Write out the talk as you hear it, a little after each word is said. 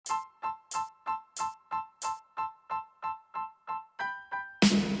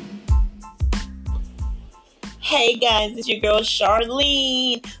Hey guys, it's your girl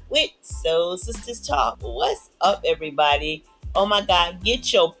Charlene with Soul Sisters Talk. What's up, everybody? Oh my God,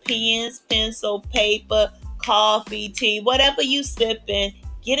 get your pens, pencil, paper, coffee, tea, whatever you sipping.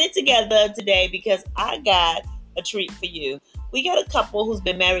 Get it together today because I got a treat for you. We got a couple who's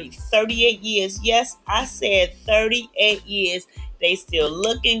been married 38 years. Yes, I said 38 years. They still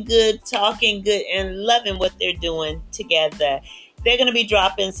looking good, talking good, and loving what they're doing together. They're going to be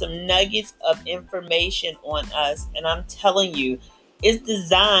dropping some nuggets of information on us. And I'm telling you, it's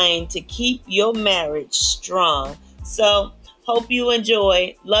designed to keep your marriage strong. So, hope you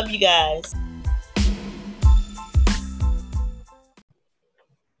enjoy. Love you guys.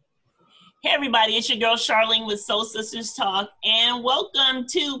 Hey everybody, it's your girl Charlene with Soul Sisters Talk, and welcome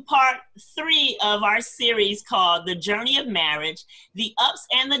to part 3 of our series called The Journey of Marriage, the ups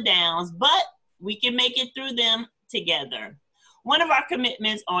and the downs, but we can make it through them together. One of our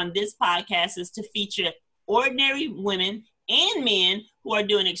commitments on this podcast is to feature ordinary women and men who are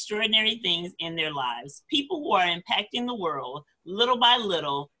doing extraordinary things in their lives, people who are impacting the world little by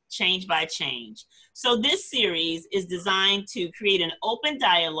little, change by change. So this series is designed to create an open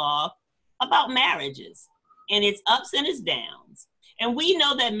dialogue about marriages and its ups and its downs. And we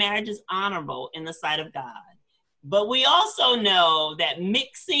know that marriage is honorable in the sight of God. But we also know that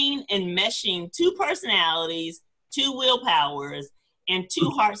mixing and meshing two personalities, two willpowers, and two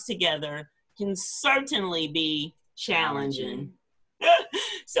hearts together can certainly be challenging.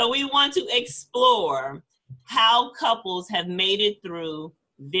 So we want to explore how couples have made it through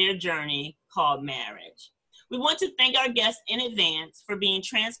their journey called marriage. We want to thank our guests in advance for being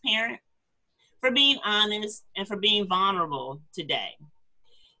transparent, for being honest, and for being vulnerable today,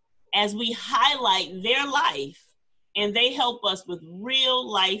 as we highlight their life and they help us with real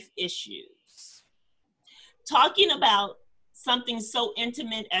life issues. Talking about something so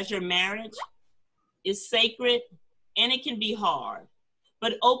intimate as your marriage is sacred and it can be hard,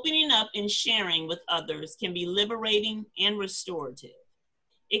 but opening up and sharing with others can be liberating and restorative.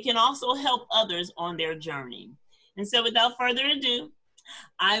 It can also help others on their journey. And so without further ado,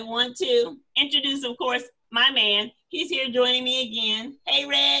 I want to introduce, of course, my man. He's here joining me again. Hey,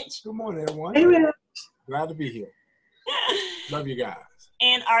 Reg. Good morning, everyone. Hey, Reg. Glad to be here. Love you guys.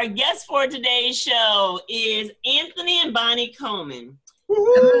 And our guest for today's show is Anthony and Bonnie Coleman.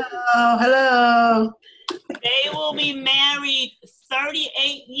 Hello. They will be married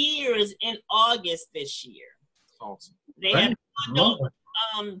 38 years in August this year. Awesome. They have adult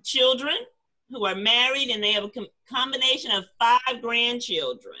children who are married, and they have a combination of 5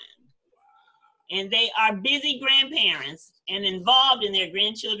 grandchildren. And they are busy grandparents and involved in their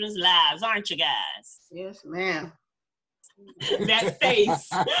grandchildren's lives, aren't you guys? Yes, ma'am. That face.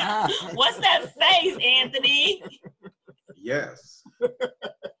 What's that face, Anthony? Yes.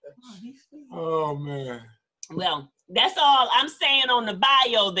 Oh, man. Well, that's all I'm saying on the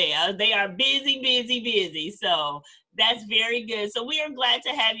bio there. They are busy, busy, busy. So that's very good. So we are glad to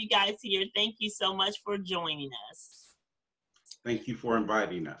have you guys here. Thank you so much for joining us. Thank you for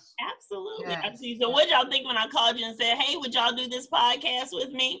inviting us. Absolutely. Yes. Absolutely. So what y'all think when I called you and said, hey, would y'all do this podcast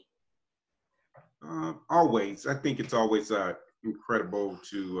with me? Always. I think it's always incredible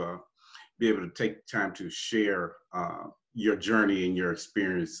to be able to take time to share your journey and your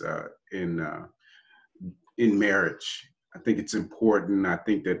experience in marriage. I think it's important. I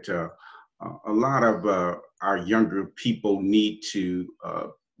think that a lot of our younger people need to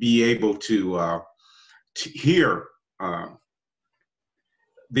be able to hear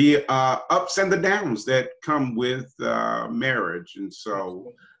the ups and the downs that come with marriage. And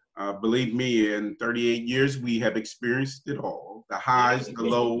so, believe me, in 38 years, we have experienced it all, the highs, the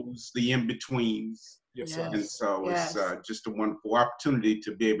lows, the in-betweens. Yes, sir. And so Yes. It's just a wonderful opportunity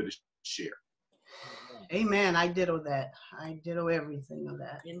to be able to share. Amen. I ditto that. I ditto everything of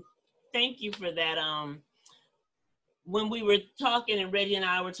that. And thank you for that. When we were talking and Reggie and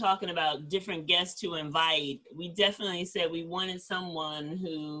I were talking about different guests to invite, we definitely said we wanted someone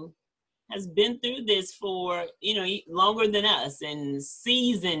who has been through this for, longer than us and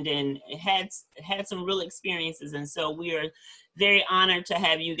seasoned and had some real experiences. And so we are very honored to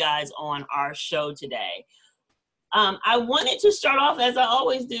have you guys on our show today. I wanted to start off, as I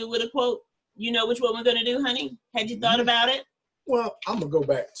always do, with a quote. You know which one we're going to do, honey? Had you thought about it? Well, I'm going to go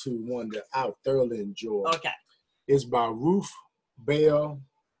back to one that I thoroughly enjoy. Okay. It's by Ruth Bader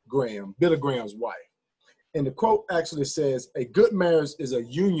Graham, Billy Graham's wife. And the quote actually says, a good marriage is a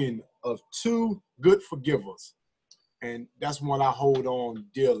union of 2 good forgivers. And that's one I hold on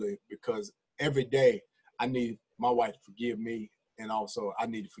dearly because every day I need my wife to forgive me, and also I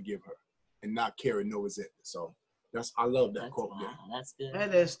need to forgive her and not carry no resentment. So I love that That's, quote. wow, that's good.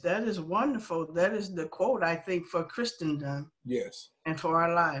 That is wonderful. That is the quote, I think, for Christendom Yes. and for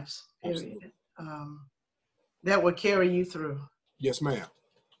our lives, period. That will carry you through. Yes, ma'am.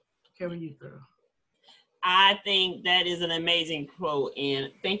 Carry you through. I think that is an amazing quote,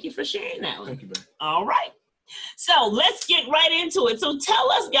 and thank you for sharing that one. Thank you, babe. All right. So let's get right into it. So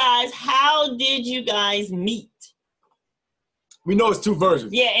tell us, guys, how did you guys meet? We know it's two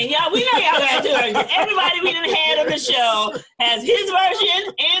versions. Yeah, and we know y'all got two versions. Everybody we done had on the show has his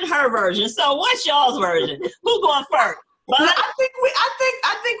version and her version. So what's y'all's version? Who going first? Well, I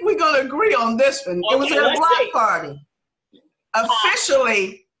think we're gonna agree on this one. Okay, It was at a block see. party.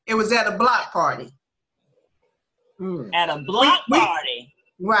 Officially, it was at a block party. At a block party.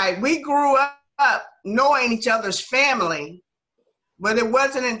 Right. We grew up knowing each other's family, but it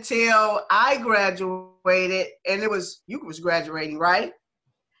wasn't until I graduated, and you was graduating, right?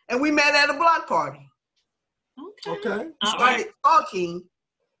 And we met at a block party. Okay. We started talking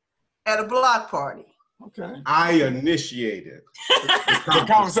at a block party. Okay. I initiated The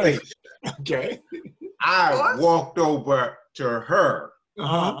conversation. Okay. I walked over to her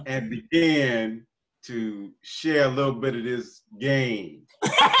Uh-huh. and began to share a little bit of this game.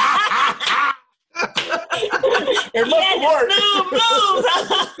 It must have worked.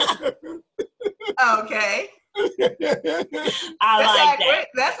 Okay. I like accurate.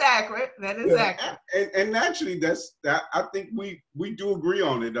 That's accurate. That is accurate. And actually, I think we do agree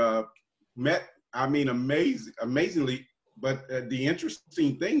on it. Amazingly. But the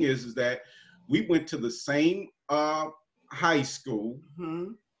interesting thing is that we went to the same high school,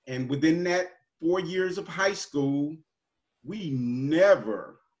 and within that 4 years of high school, we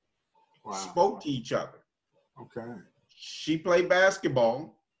never spoke to each other. Okay. She played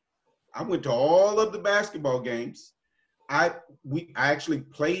basketball. I went to all of the basketball games. I actually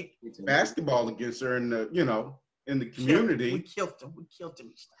played basketball against her in the community. We killed him.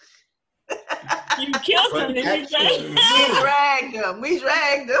 You killed him, did you say? We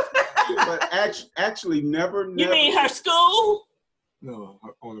dragged him. But actually never. You mean her school? No,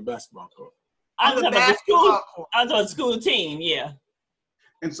 on the basketball court. I was talking about the school. I was talking about the school team, yeah.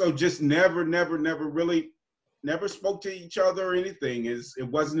 And so just never spoke to each other or anything. It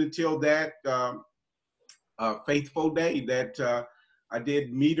wasn't until that fateful day that I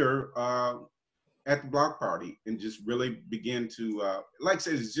did meet her at the block party and just really began to, like I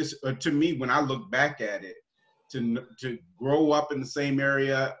said, it's just, to me, when I look back at it, to grow up in the same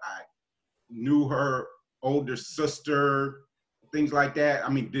area, I knew her older sister, things like that. I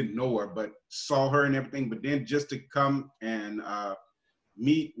mean, didn't know her, but saw her and everything. But then just to come and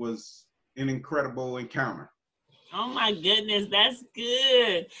meet was an incredible encounter. Oh my goodness, that's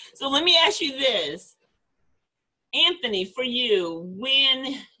good. So let me ask you this. Anthony, for you,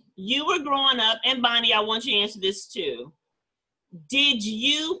 when you were growing up, and Bonnie, I want you to answer this too. Did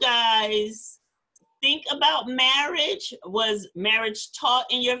you guys think about marriage? Was marriage taught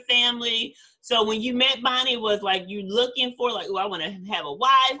in your family? So when you met Bonnie, was like you looking for like, oh, I want to have a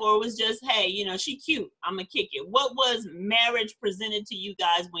wife, or it was just, hey, she cute, I'm gonna kick it? What was marriage presented to you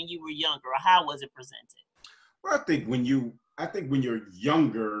guys when you were younger, or how was it presented? Well, I think when you're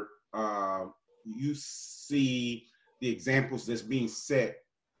younger, you see the examples that's being set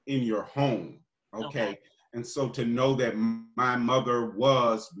in your home. Okay. And so to know that my mother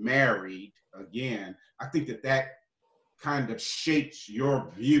was married again, I think that kind of shapes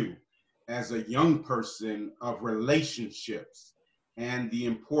your view as a young person of relationships and the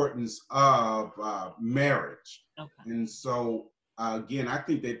importance of marriage. And so again, I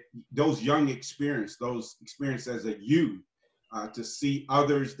think that those experience as a youth, to see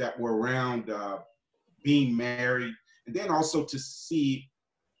others that were around being married, and then also to see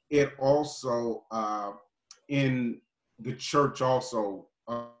it also in the church also,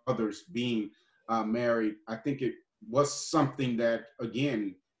 others being married. I think it was something that,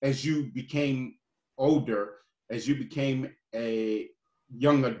 again, as you became older, as you became a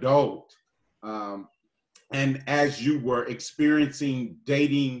young adult, and as you were experiencing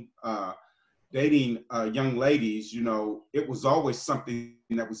dating young ladies, it was always something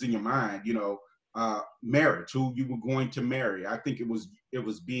that was in your mind, marriage, who you were going to marry. I think it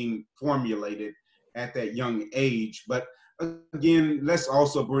was being formulated at that young age. But again, let's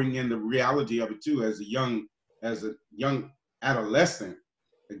also bring in the reality of it too. As a young adolescent,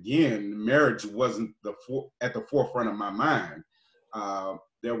 again, marriage wasn't at the forefront of my mind.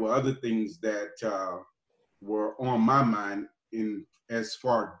 There were other things that were on my mind as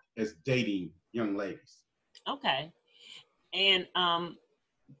far as dating young ladies. Okay. And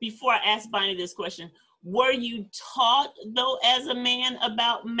before I ask Bonnie this question, Were you taught, though, as a man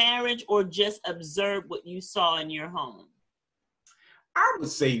about marriage, or just observed what you saw in your home? I would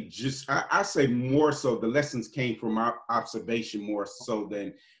say I say more so the lessons came from our observation more so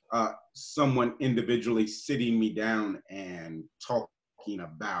than someone individually sitting me down and talking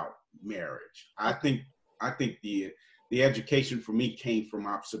about marriage. I think the education for me came from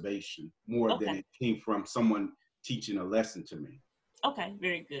observation more than it came from someone teaching a lesson to me. Okay,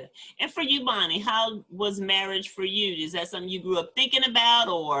 very good. And for you, Bonnie, how was marriage for you? Is that something you grew up thinking about,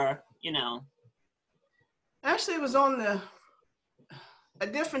 or, you know? Actually, it was on a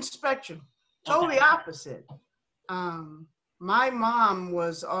different spectrum, totally opposite. My mom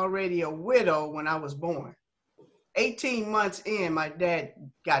was already a widow when I was born. 18 months in, my dad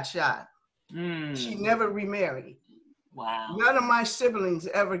got shot. She never remarried. Wow. None of my siblings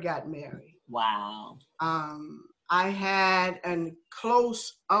ever got married. Wow. I had a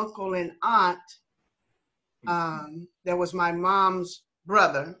close uncle and aunt that was my mom's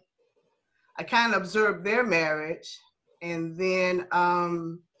brother. I kind of observed their marriage. And then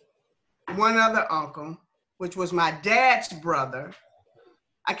one other uncle, which was my dad's brother,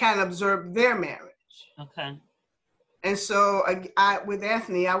 I kind of observed their marriage. Okay. And so with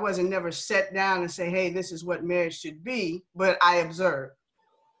Anthony, I wasn't never set down and say, hey, this is what marriage should be, but I observed.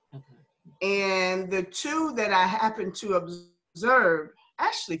 And the two that I happened to observe,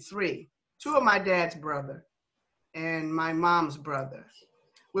 actually three, two of my dad's brother and my mom's brother.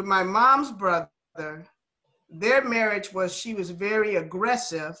 With my mom's brother, their marriage was, she was very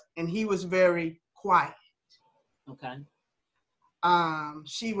aggressive and he was very quiet. Okay.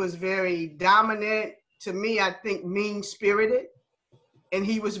 She was very dominant, to me, I think mean-spirited, and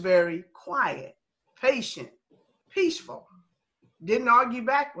he was very quiet, patient, peaceful, didn't argue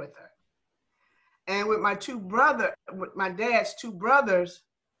back with her. And with my dad's two brothers,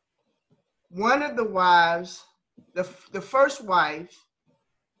 one of the wives, the first wife,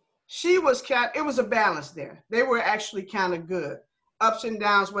 it was a balance there. They were actually kind of good. Ups and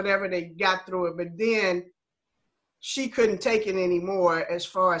downs, whatever, they got through it. But then she couldn't take it anymore, as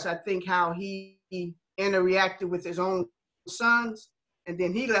far as I think how he interacted with his own sons. And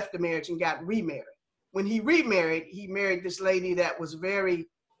then he left the marriage and got remarried. When he remarried, he married this lady that was very,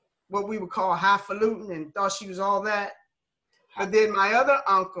 what we would call highfalutin, and thought she was all that. But then my other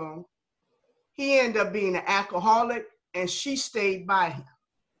uncle, he ended up being an alcoholic, and she stayed by him.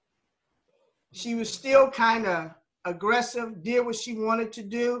 She was still kind of aggressive, did what she wanted to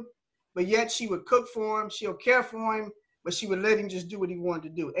do, but yet she would cook for him, she'll care for him, but she would let him just do what he wanted to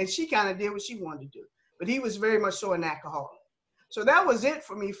do. And she kind of did what she wanted to do, but he was very much so an alcoholic. So that was it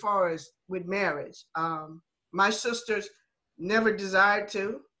for me as far as with marriage. My sisters never desired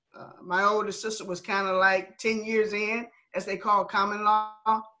to. My older sister was kind of like 10 years in, as they call common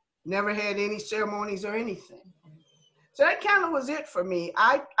law, never had any ceremonies or anything. So that kind of was it for me.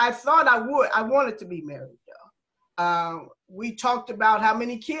 I thought I wanted to be married though. We talked about how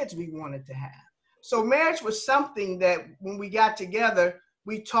many kids we wanted to have. So marriage was something that when we got together,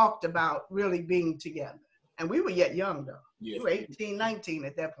 we talked about really being together. And we were yet young though. Yeah. We were 18, 19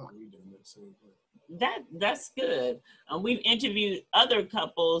 at that point. That's good. We've interviewed other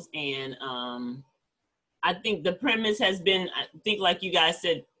couples, and I think the premise has been, I think like you guys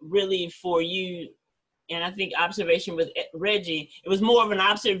said, really for you, and I think observation with Reggie, it was more of an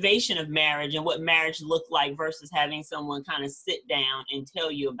observation of marriage and what marriage looked like versus having someone kind of sit down and tell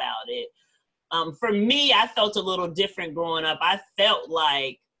you about it. For me, I felt a little different growing up. I felt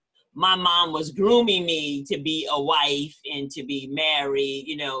like my mom was grooming me to be a wife and to be married,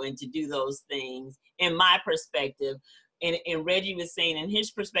 you know, and to do those things in my perspective. And Reggie was saying in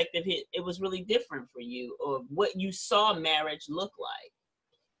his perspective, it was really different for you, or what you saw marriage look like.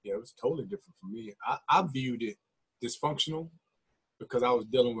 Yeah, it was totally different for me. I viewed it dysfunctional because I was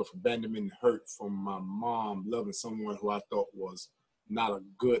dealing with abandonment and hurt from my mom loving someone who I thought was not a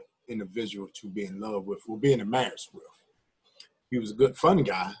good individual to be in love with or be in a marriage with. He was a good, fun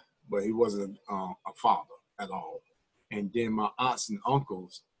guy, but he wasn't a father at all. And then my aunts and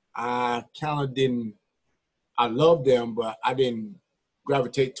uncles, I loved them, but I didn't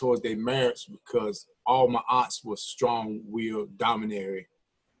gravitate towards their marriage because all my aunts were strong-willed, domineering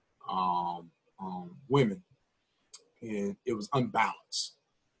women. And it was unbalanced,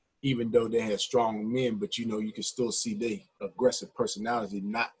 even though they had strong men, but you know, you can still see their aggressive personality,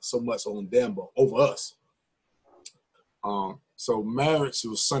 not so much on them, but over us. So marriage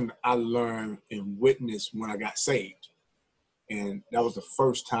was something I learned and witnessed when I got saved. And that was the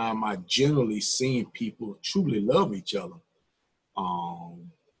first time I generally seen people truly love each other.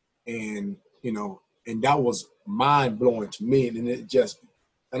 And, you know, and that was mind blowing to me.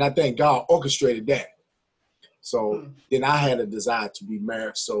 And I think God orchestrated that So then I had a desire to be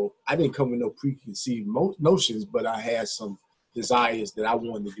married. So I didn't come with no preconceived notions, but I had some desires that I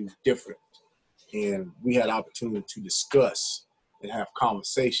wanted to do different. And we had opportunity to discuss and have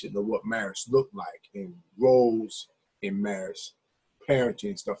conversation of what marriage looked like and roles in marriage, parenting,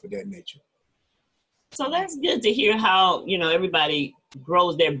 and stuff of that nature. So that's good to hear how, you know, everybody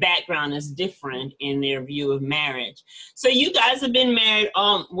grows, their background is different in their view of marriage. So you guys have been married,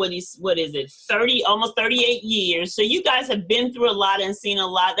 what is it, 30, almost 38 years. So you guys have been through a lot and seen a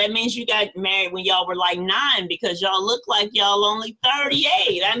lot. That means you got married when y'all were like 9, because y'all look like y'all only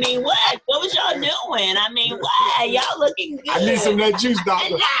 38. I mean, what was y'all doing? I mean, what? Y'all looking good. I need some of that juice,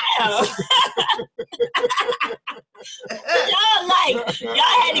 doctor. Y'all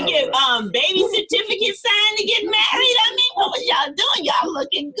had to get baby certificates signed to get married. I mean, what was y'all doing? Y'all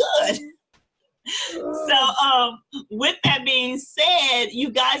looking good. So with that being said,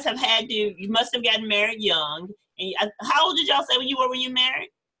 you guys have had to, you must have gotten married young. And how old did y'all say when you married?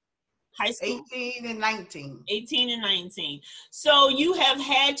 High school? 18 and 19. 18 and 19. So you have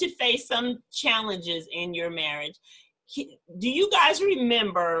had to face some challenges in your marriage. Do you guys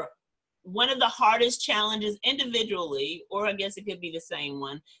remember one of the hardest challenges individually, or I guess it could be the same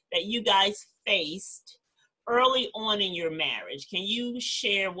one, that you guys faced early on in your marriage? Can you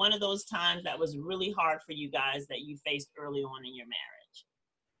share one of those times that was really hard for you guys that you faced early on in your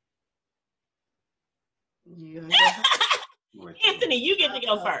marriage? Yeah. Anthony, you get to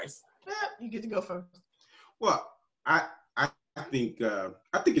go first. You get to go first. Well, I think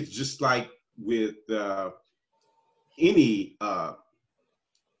it's just like with any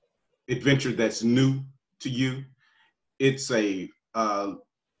adventure that's new to you. It's a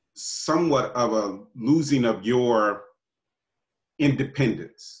somewhat of a losing of your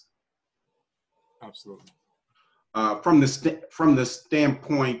independence. Absolutely. From the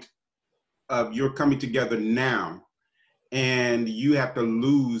standpoint of you're coming together now, and you have to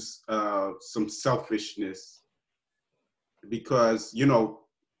lose some selfishness, because you know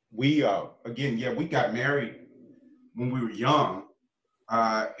we got married when we were young.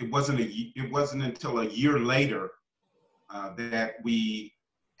 It wasn't until a year later that we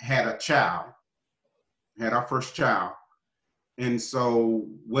had our first child. And so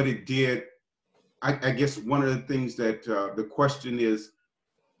what it did, I guess one of the things that the question is,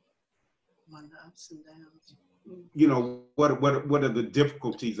 One of the ups and downs. you know, what are the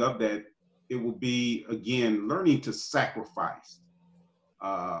difficulties of that? It will be, again, learning to sacrifice,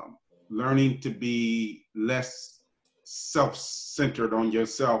 learning to be less self-centered on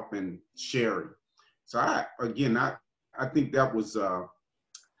yourself and sharing. So I think that was the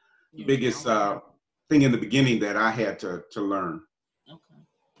biggest thing in the beginning that I had to learn.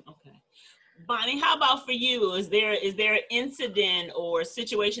 Okay. Bonnie, how about for you? Is there an incident or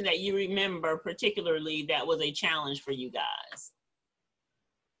situation that you remember particularly that was a challenge for you guys?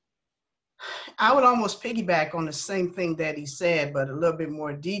 I would almost piggyback on the same thing that he said, but a little bit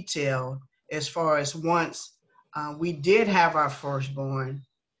more detailed, as far as once we did have our firstborn,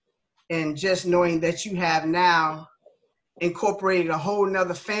 and just knowing that you have now incorporated a whole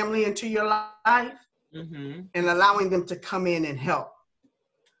nother family into your life, and allowing them to come in and help.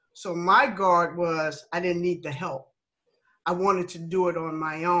 So my guard was, I didn't need the help. I wanted to do it on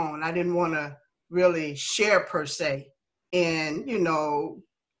my own. I didn't want to really share per se, and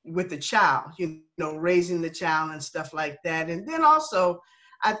with the child, raising the child and stuff like that. And then also,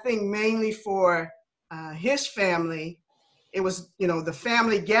 I think mainly for his family, it was, the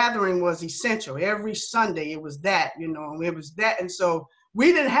family gathering was essential. Every Sunday it was that, it was that. And so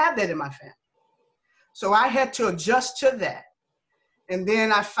we didn't have that in my family. So I had to adjust to that. And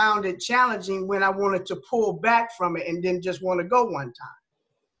then I found it challenging when I wanted to pull back from it and then just want to go one time.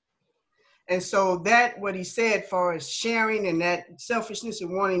 And so that, what he said, far as sharing and that selfishness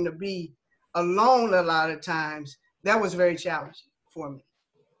and wanting to be alone a lot of times, that was very challenging for me.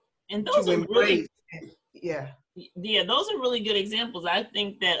 And those are really, yeah, those are really good examples. I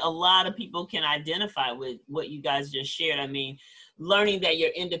think that a lot of people can identify with what you guys just shared. I mean, learning that your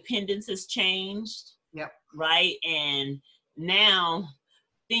independence has changed, right? And now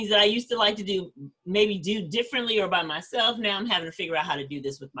things that I used to like to do, maybe do differently or by myself, now I'm having to figure out how to do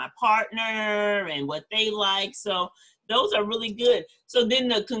this with my partner and what they like. So those are really good. So then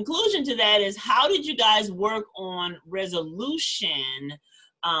the conclusion to that is, how did you guys work on resolution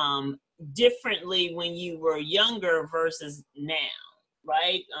differently when you were younger versus now,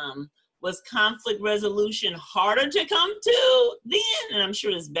 right? Was conflict resolution harder to come to then? And I'm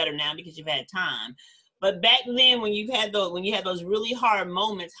sure it's better now because you've had time. But back then, when you had those really hard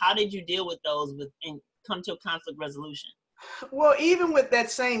moments, how did you deal with those and come to a conflict resolution? Well, even with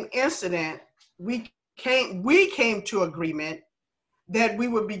that same incident, we we came to agreement that we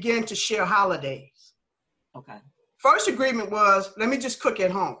would begin to share holidays. Okay. First agreement was, let me just cook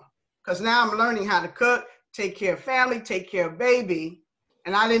at home. Because now I'm learning how to cook, take care of family, take care of baby.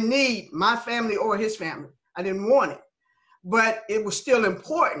 And I didn't need my family or his family. I didn't want it. But it was still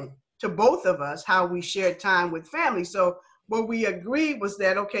important to both of us how we shared time with family. So what we agreed was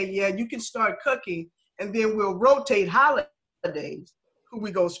that, okay, yeah, you can start cooking, and then we'll rotate holidays who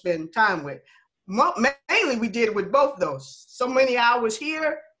we go spend time with. Mainly we did it with both those. So many hours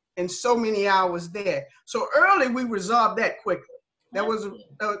here and so many hours there. So early we resolved that quickly. That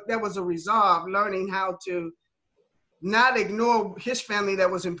was a resolve, learning how to not ignore his family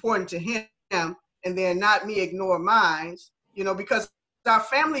that was important to him, and then not me ignore mine, you know, because our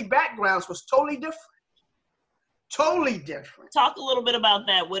family backgrounds was totally different. Totally different. Talk a little bit about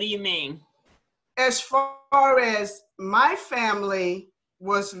that. What do you mean? As far as my family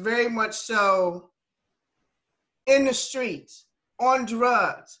was very much so in the streets, on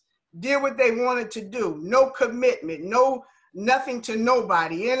drugs, did what they wanted to do, no commitment, nothing to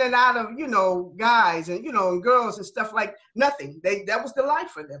nobody, in and out of, you know, guys and, you know, and girls and stuff, like nothing. That was the life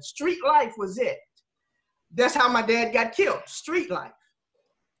for them. Street life was it. That's how my dad got killed, street life.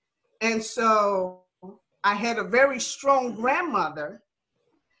 And so I had a very strong grandmother,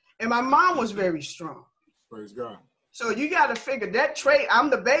 and my mom was very strong. Praise God. So you got to figure that trait. I'm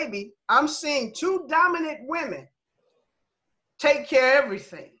the baby. I'm seeing two dominant women take care of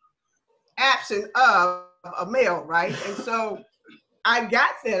everything, absent of a male, right? And so I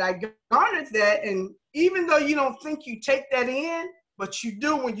got that. I garnered that. And even though you don't think you take that in, but you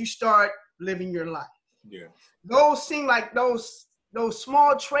do when you start living your life. Yeah. Those seem like those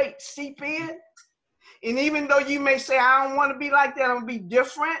small traits seep in. And even though you may say, I don't want to be like that, I'm going to be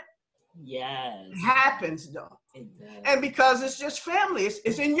different. Yes. It happens though. It does. And because it's just family,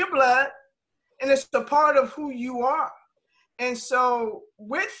 it's in your blood, and it's a part of who you are. And so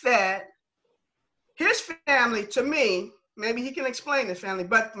with that, his family, to me, maybe he can explain his family,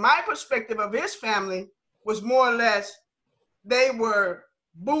 but my perspective of his family was more or less, they were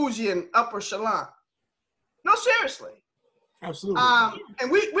bougie and upper echelon. No, seriously. Absolutely. And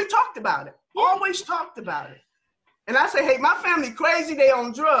we talked about it, always talked about it. And I say, hey, my family crazy, they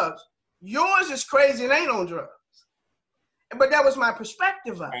on drugs. Yours is crazy and ain't on drugs. But that was my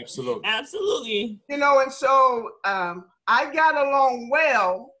perspective of it. Absolutely. Absolutely. You know, and so I got along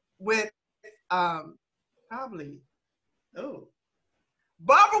well with Barbara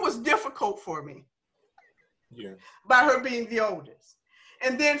was difficult for me. Yeah. By her being the oldest.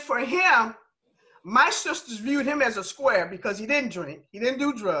 And then for him, my sisters viewed him as a square because he didn't drink, he didn't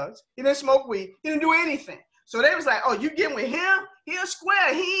do drugs, he didn't smoke weed, he didn't do anything. So they was like, oh, you get with him? He a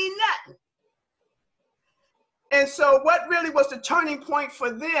square, he ain't nothing. And so what really was the turning point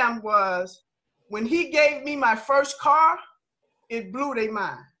for them was when he gave me my first car, it blew their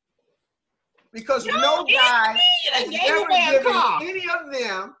mind. Because no guy has ever given any of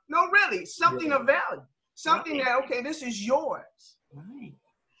them, no, really, something of value. Something that, okay, this is yours. Right.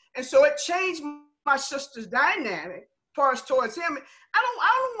 And so it changed my sister's dynamic towards him. I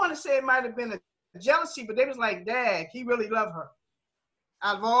don't want to say it might have been a jealousy, but they was like, Dad, he really loved her.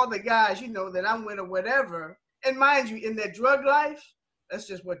 Out of all the guys, you know, that I'm with or whatever. And mind you, in their drug life, that's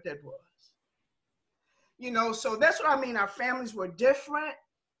just what that was. You know, so that's what I mean. Our families were different.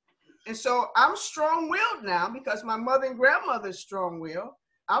 And so I'm strong-willed now because my mother and grandmother is strong-willed.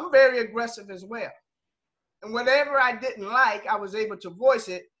 I'm very aggressive as well. And whatever I didn't like, I was able to voice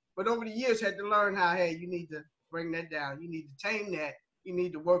it. But over the years, had to learn how, hey, you need to bring that down. You need to tame that. You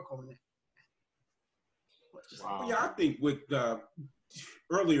need to work on that. Wow. Yeah, I think with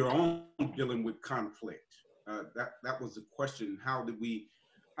earlier on dealing with conflict, that was the question. How did we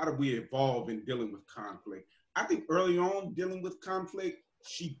evolve in dealing with conflict? I think early on dealing with conflict,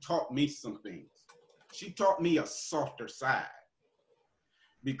 she taught me some things. She taught me a softer side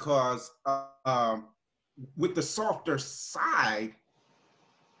because with the softer side,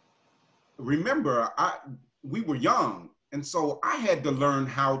 remember, we were young, and so I had to learn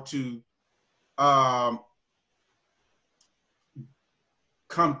how to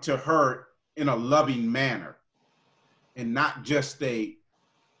come to her in a loving manner and not just a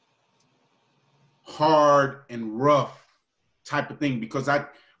hard and rough type of thing, because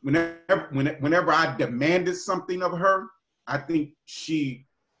whenever I demanded something of her, I think she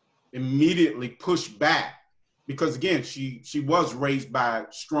immediately pushed back, because again, she was raised by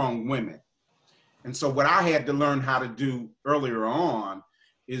strong women. And so what I had to learn how to do earlier on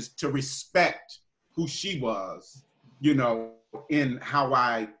is to respect who she was, you know, in how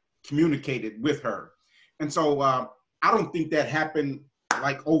I communicated with her. And so I don't think that happened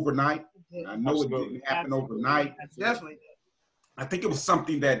like overnight. I know it didn't happen overnight. Definitely. I think it was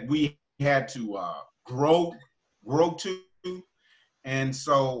something that we had to grow to. And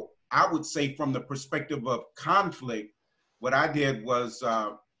so I would say from the perspective of conflict, what I did was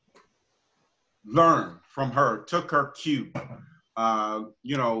learn from her, took her cue,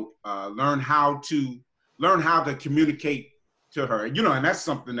 learn how to communicate to her, and that's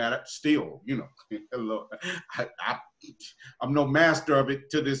something that still, I'm no master of it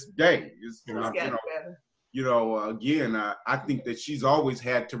to this day. Again, I think that she's always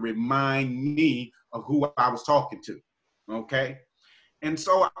had to remind me of who I was talking to. Okay. And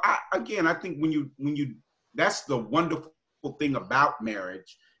so I think when you, that's the wonderful thing about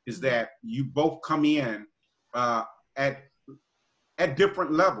marriage, is that you both come in at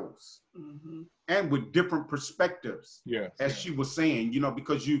different levels, mm-hmm. and with different perspectives. Yeah. As she was saying,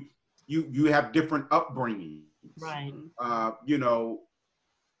 because you have different upbringings. Right. My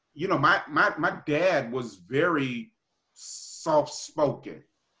dad was very soft spoken.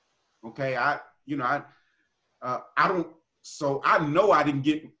 Okay. I know I didn't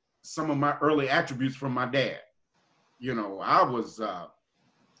get some of my early attributes from my dad. I was a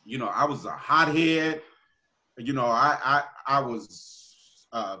hothead. I was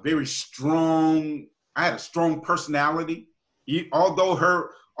very strong. I had a strong personality. Although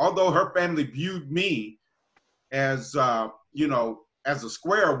her family viewed me as as a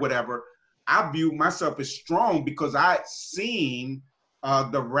square or whatever, I viewed myself as strong because I'd seen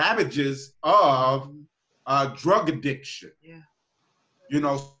the ravages of drug addiction.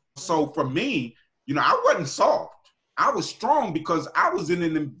 Yeah. So for me, I wasn't soft. I was strong because I was in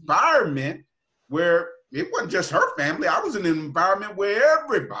an environment where it wasn't just her family. I was in an environment where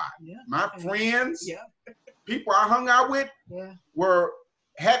everybody, my friends, people I hung out with,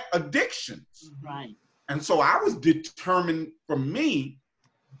 had addictions. Right. And so I was determined for me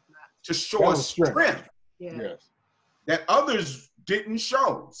to show a strength that others didn't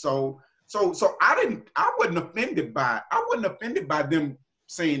show. So I wasn't offended by them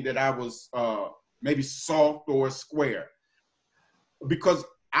saying that I was maybe soft or square, because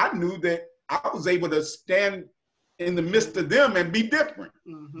I knew that I was able to stand in the midst of them and be different.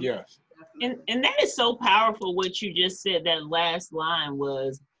 Mm-hmm. Yes. And that is so powerful what you just said. That last line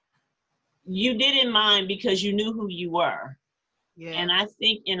was, you didn't mind because you knew who you were. Yeah. And I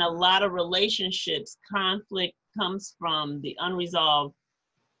think in a lot of relationships, conflict comes from the unresolved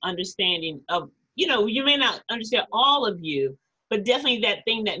understanding of, you may not understand all of you, but definitely that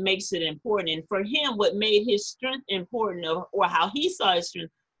thing that makes it important. And for him, what made his strength important, or how he saw his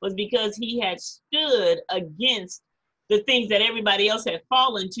strength, was because he had stood against the things that everybody else had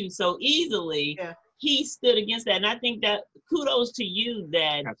fallen to so easily. Yeah. He stood against that. And I think that kudos to you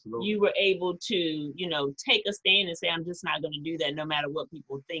that Absolutely. You were able to, take a stand and say, I'm just not going to do that no matter what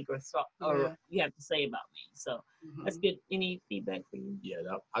people think or you have to say about me. So that's good. Any feedback for you? Yeah,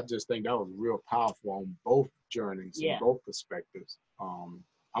 I just think that was real powerful on both journeys and both perspectives.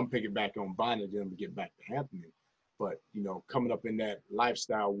 I'm picking back on Bonnie, then we get back to Anthony. But, coming up in that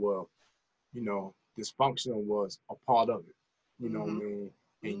lifestyle where, dysfunctional was a part of it, what I mean?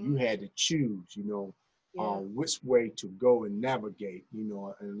 And you had to choose, which way to go and navigate, and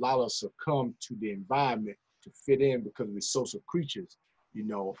a lot of us succumb to the environment to fit in because we're social creatures,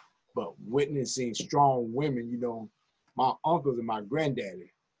 but witnessing strong women, my uncles and my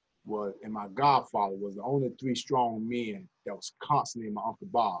granddaddy and my godfather was the only 3 strong men that was constantly in my Uncle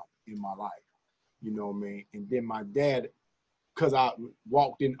Bob in my life, And then my dad, because I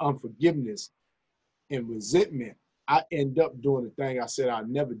walked in unforgiveness and resentment, I end up doing the thing I said I'd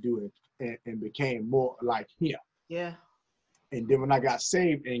never do and became more like him. Yeah. And then when I got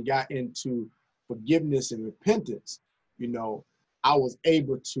saved and got into forgiveness and repentance, I was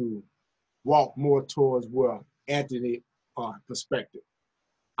able to walk more towards where Anthony perspective.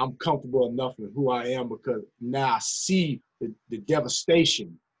 I'm comfortable enough in who I am because now I see the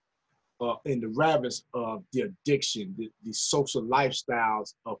devastation and the ravages of the addiction, the social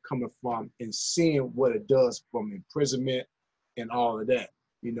lifestyles of coming from and seeing what it does from imprisonment and all of that,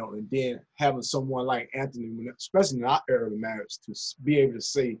 and then having someone like Anthony, especially in our early marriage, to be able to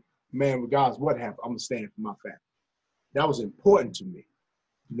say, man, regardless what happened, I'm gonna stand for my family. That was important to me,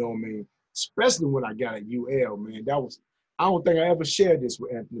 especially when I got at UL, man. I don't think I ever shared this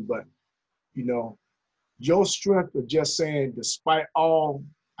with Anthony, but, your strength of just saying, despite all,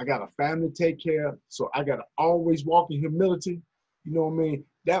 I got a family to take care of, so I got to always walk in humility.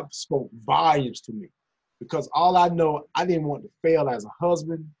 That spoke volumes to me because all I know, I didn't want to fail as a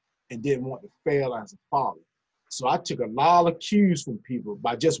husband and didn't want to fail as a father. So I took a lot of cues from people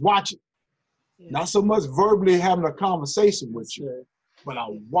by just watching, not so much verbally having a conversation with you, but I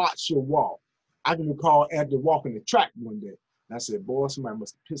watched her walk. I can recall after walking the track one day, and I said, boy, somebody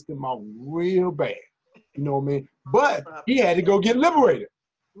must have pissed him off real bad. You know what I mean? But he had to go get liberated.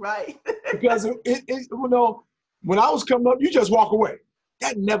 Right. Because you know, when I was coming up, you just walk away.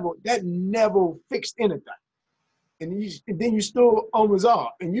 That never fixed anything. And then you still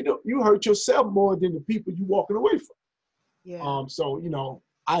unresolved. And you hurt yourself more than the people you walking away from. Yeah. So, you know,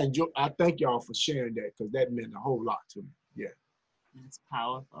 I thank y'all for sharing that, because that meant a whole lot to me. Yeah. That's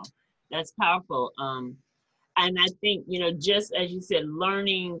powerful. That's powerful. And I think, you know, just as you said,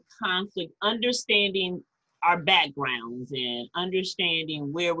 learning conflict, understanding our backgrounds and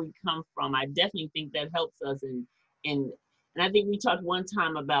understanding where we come from, I definitely think that helps us. And I think we talked one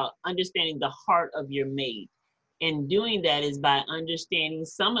time about understanding the heart of your mate. And doing that is by understanding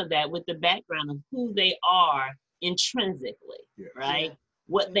some of that with the background of who they are intrinsically, right? Yeah.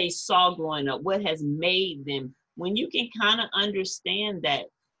 What they saw growing up, what has made them. When you can kind of understand that,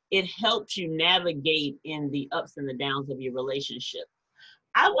 it helps you navigate in the ups and the downs of your relationship.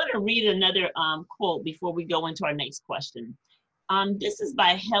 I want to read another quote before we go into our next question. This is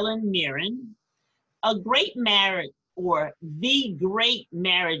by Helen Mirren. A great marriage, or the great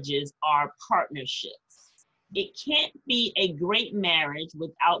marriages, are partnerships. It can't be a great marriage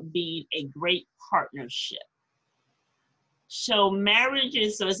without being a great partnership. So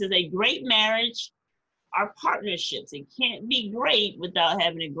it says a great marriage are partnerships. It can't be great without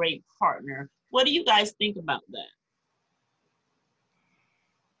having a great partner. What do you guys think about that?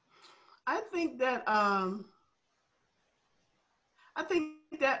 I think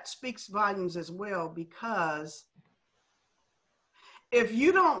that speaks volumes as well, because if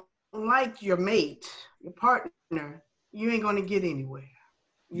you don't like your mate, your partner, you ain't gonna get anywhere.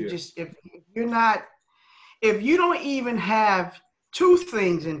 If you don't even have two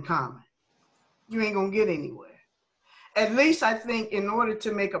things in common, you ain't gonna get anywhere. At least I think in order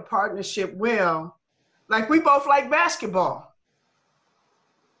to make a partnership well, like we both like basketball.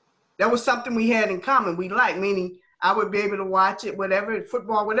 That was something we had in common. We liked, meaning I would be able to watch it, whatever,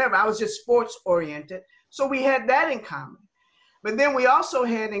 football, whatever. I was just sports oriented. So we had that in common. But then we also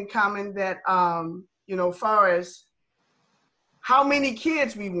had in common that, you know, far as how many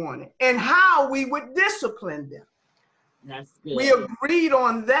kids we wanted and how we would discipline them. That's good. We agreed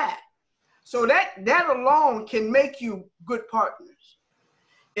on that. So that alone can make you good partners.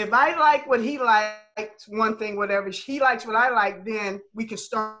 If I like what he likes, one thing, whatever, he likes what I like, then we can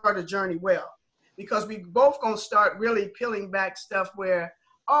start a journey well. Because we both gonna start really peeling back stuff where,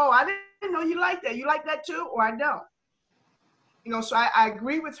 oh, I didn't know you like that. You like that too, or I don't. You know, so I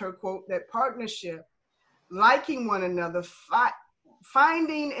agree with her quote that partnership, liking one another,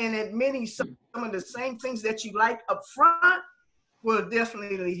 finding and admitting some of the same things that you like up front will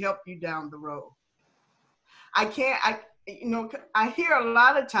definitely help you down the road. I hear a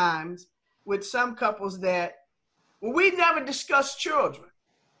lot of times with some couples that, well, we never discussed children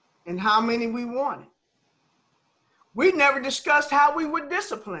and how many we wanted. We never discussed how we would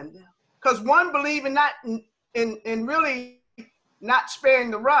discipline them, because one believed in really not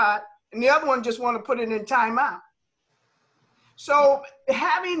sparing the rod, and the other one just want to put it in timeout. So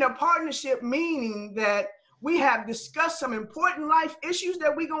having a partnership, meaning that we have discussed some important life issues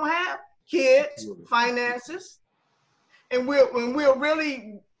that we're gonna have, kids, finances, and we'll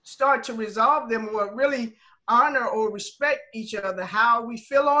really start to resolve them, or really honor or respect each other, how we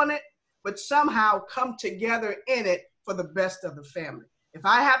feel on it, but somehow come together in it for the best of the family. If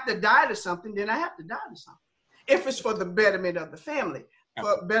I have to die to something, then I have to die to something. If it's for the betterment of the family,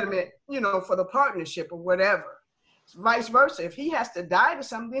 for betterment, you know, for the partnership or whatever. It's vice versa. If he has to die to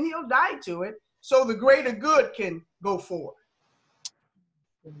something, then he'll die to it, so the greater good can go forward.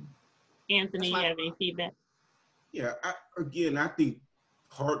 Anthony, you have any feedback? Yeah, I think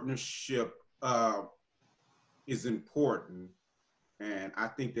partnership is important. And I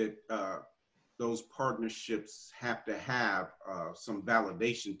think that those partnerships have to have some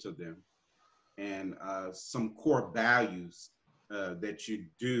validation to them, and some core values that you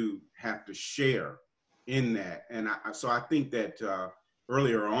do have to share in that. And so I think that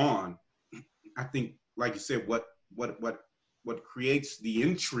earlier on, I think, like you said, what creates the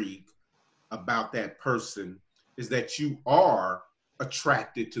intrigue about that person is that you are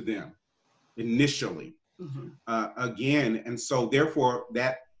attracted to them initially. Again, and so therefore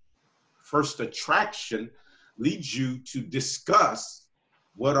that first attraction leads you to discuss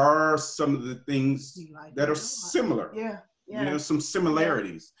what are some of the things that are similar. You know, some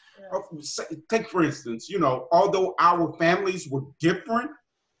similarities. Take, for instance, you know, although our families were different,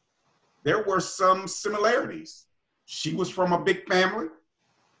 there were some similarities. She was from a big family,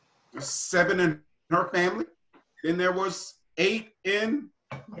 7 in her family. Then there was ate in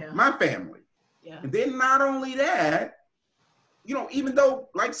Yeah. my family. Yeah. And then not only that, you know, even though,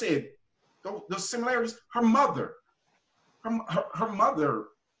 like I said, those similarities, her mother, one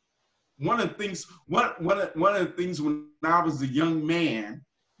of the things when I was a young man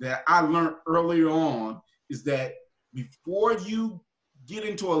that I learned earlier on is that before you get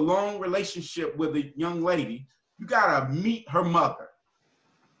into a long relationship with a young lady, you gotta meet her mother.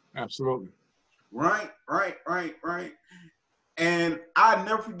 Absolutely. Right. And I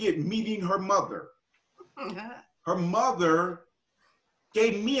never forget meeting her mother. Her mother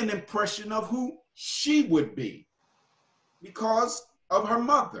gave me an impression of who she would be because of her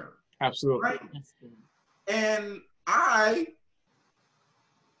mother. Absolutely. Right? And I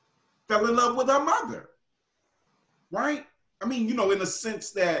fell in love with her mother. Right? I mean, you know, in the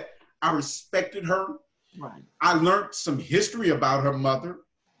sense that I respected her. Right. I learned some history about her mother.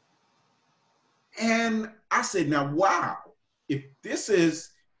 And I said, now, wow, if this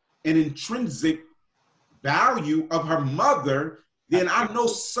is an intrinsic value of her mother, then I know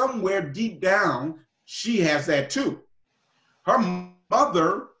somewhere deep down she has that too. Her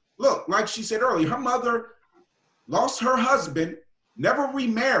mother, look, like she said earlier, her mother lost her husband, never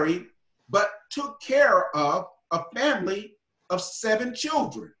remarried, but took care of a family of 7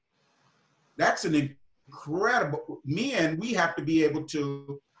 children. That's an incredible, men, we have to be able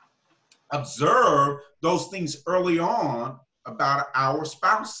to observe those things early on about our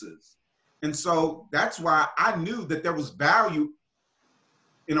spouses. And so that's why I knew that there was value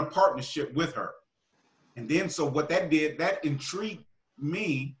in a partnership with her. And then so what that did, that intrigued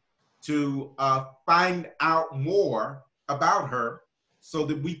me to find out more about her so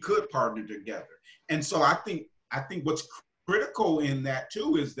that we could partner together. And so I think what's critical in that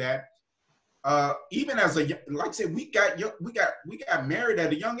too is that even as a, like I said, we got married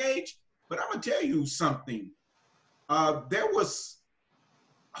at a young age, but I'm gonna tell you something. There was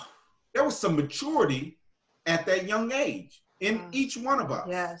some maturity at that young age in each one of us.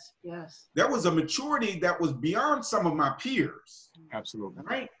 Yes, yes. There was a maturity that was beyond some of my peers. Absolutely.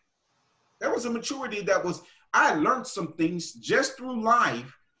 Right? There was a maturity that was, I learned some things just through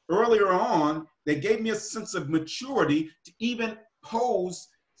life earlier on that gave me a sense of maturity to even pose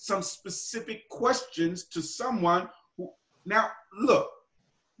some specific questions to someone who, now look,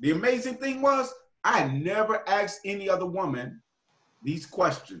 the amazing thing was I never asked any other woman these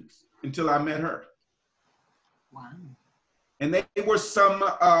questions until I met her. Wow. And they were some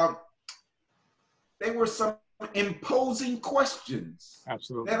imposing questions.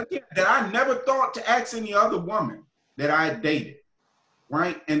 Absolutely. That I never thought to ask any other woman that I had dated,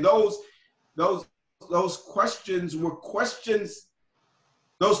 right? And those questions were questions.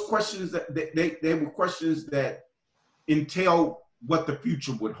 Those questions that they were questions that entail what the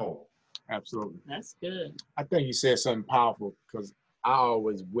future would hold. Absolutely. That's good. I think you said something powerful because I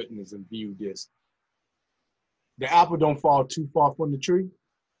always witness and view this. The apple don't fall too far from the tree.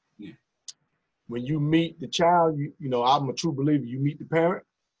 Yeah. When you meet the child, you know, I'm a true believer, you meet the parent.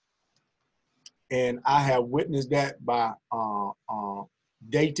 And I have witnessed that by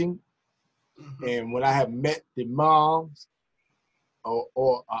dating. Mm-hmm. And when I have met the moms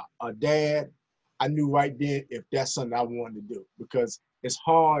or a dad, I knew right then if that's something I wanted to do, because it's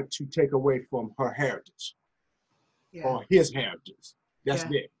hard to take away from her heritage or his heritage. That's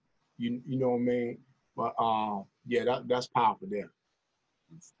it. You know what I mean? But yeah, that's powerful there.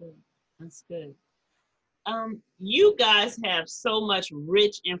 That's good. That's good. You guys have so much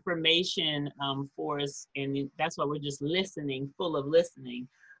rich information for us, and that's why we're just listening, full of listening.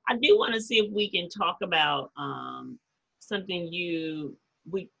 I do want to see if we can talk about something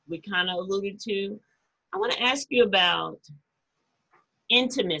we kind of alluded to. I want to ask you about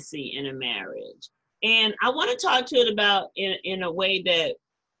intimacy in a marriage, and I want to talk to it about in a way that,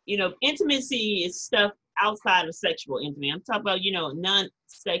 you know, intimacy is stuff outside of sexual intimacy. I'm talking about, you know,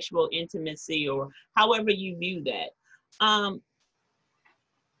 non-sexual intimacy, or however you view that.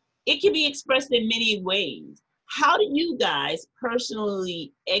 It can be expressed in many ways. How do you guys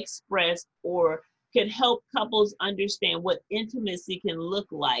personally express or can help couples understand what intimacy can look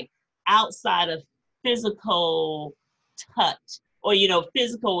like outside of physical touch or, you know,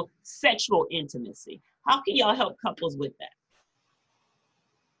 physical sexual intimacy? How can y'all help couples with that?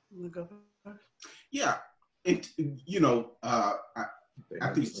 Yeah, you know, I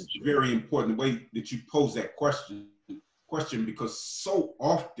think it's very important the way that you pose that question, because so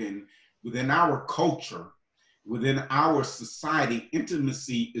often within our culture, within our society,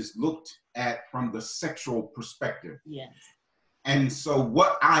 intimacy is looked at from the sexual perspective. Yes. And so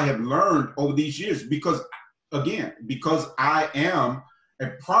what I have learned over these years, because I am a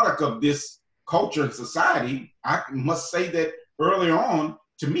product of this culture and society, I must say that earlier on,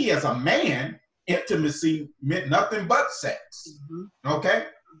 to me as a man, intimacy meant nothing but sex. Okay?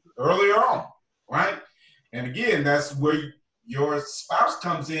 Earlier on, right? And again, that's where your spouse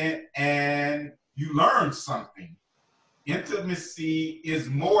comes in and you learn something. Intimacy is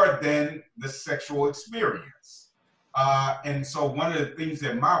more than the sexual experience. And so one of the things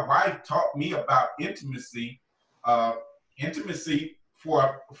that my wife taught me about intimacy, intimacy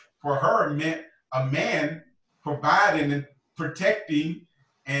for her meant a man providing and protecting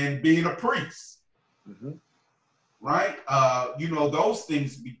and being a priest. Right? You know, those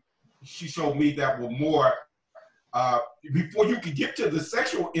things she showed me that were more, before you could get to the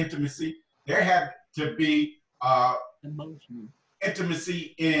sexual intimacy, there had to be emotional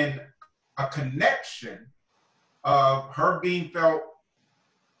intimacy in a connection of her being felt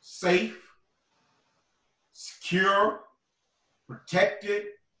safe, secure, protected,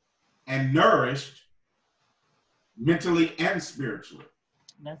 and nourished mentally and spiritually.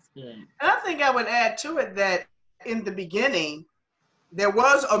 That's good. And I think I would add to it that in the beginning, there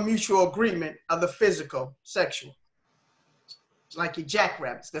was a mutual agreement of the physical, sexual. It's like your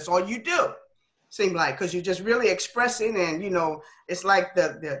jackrabbits. That's all you do. Seem like, because you're just really expressing, and you know, it's like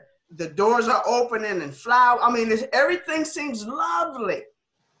the doors are opening and flower. I mean, everything seems lovely.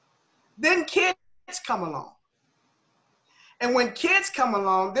 Then kids come along. And when kids come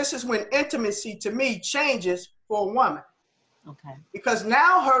along, this is when intimacy to me changes for a woman. Okay. Because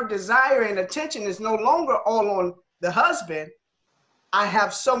now her desire and attention is no longer all on the husband. I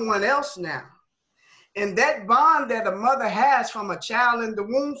have someone else now. And that bond that a mother has from a child in the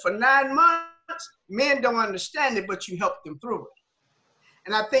womb for 9 months, men don't understand it, but you help them through it.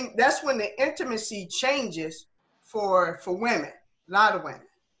 And I think that's when the intimacy changes for women, a lot of women.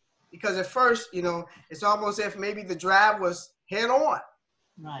 Because at first, you know, it's almost as if maybe the drive was head on.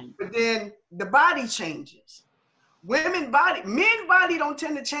 Right. But then the body changes. Men body don't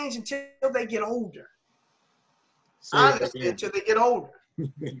tend to change until they get older. Honestly, until they get older.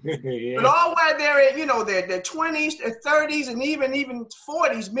 Yeah. But all while they're in, you know, their 20s, their 30s, and even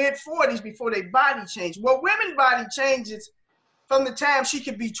 40s, mid-40s before their body change. Well, women's body changes from the time she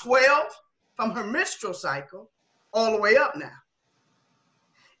could be 12, from her menstrual cycle, all the way up now.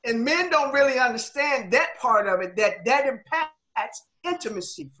 And men don't really understand that part of it, that impacts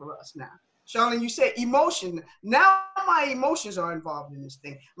intimacy for us now. Charlene, you said emotion. Now my emotions are involved in this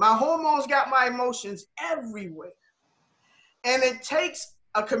thing. My hormones got my emotions everywhere. And it takes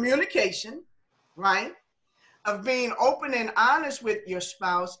a communication, right, of being open and honest with your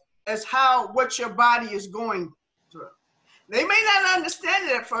spouse as what your body is going through. They may not understand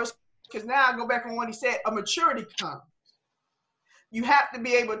it at first, because now I go back on what he said, a maturity comes. You have to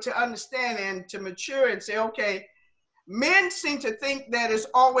be able to understand and to mature and say, okay, men seem to think that it's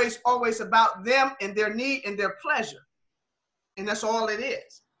always about them and their need and their pleasure. And that's all it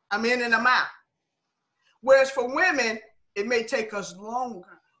is. I'm in and I'm out. Whereas for women, it may take us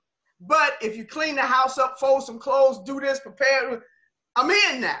longer. But if you clean the house up, fold some clothes, do this, prepare, I'm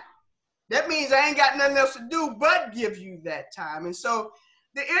in now. That means I ain't got nothing else to do but give you that time. And so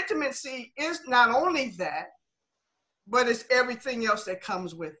the intimacy is not only that, but it's everything else that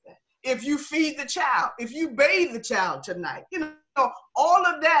comes with that. If you feed the child, if you bathe the child tonight, you know, all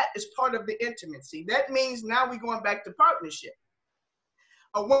of that is part of the intimacy. That means now we're going back to partnership.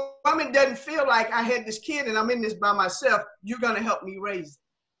 A woman doesn't feel like I had this kid and I'm in this by myself. You're going to help me raise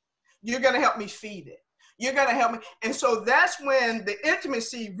it. You're going to help me feed it. You're going to help me. And so that's when the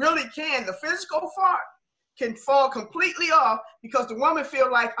intimacy really the physical part can fall completely off, because the woman feel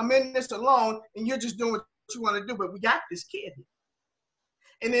like I'm in this alone and you're just doing what you want to do, but we got this kid here.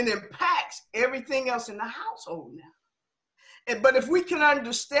 And it impacts everything else in the household now. But if we can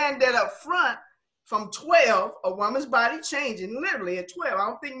understand that up front, from 12, a woman's body changing, literally at 12. I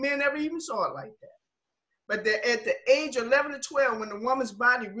don't think men ever even saw it like that. But at the age of 11 to 12, when the woman's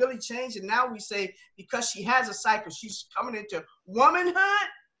body really changed, and now we say because she has a cycle, she's coming into womanhood,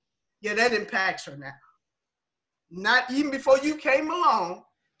 yeah, that impacts her now. Not even before you came along,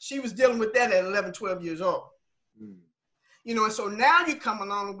 she was dealing with that at 11, 12 years old. You know, and so now you come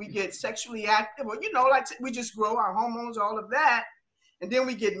along and we get sexually active, or, you know, like we just grow our hormones, all of that. And then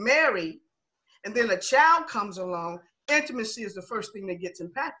we get married, and then a child comes along. Intimacy is the first thing that gets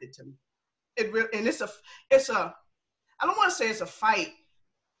impacted to me. It really, and it's a, I don't want to say it's a fight,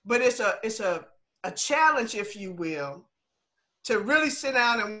 but it's a challenge, if you will, to really sit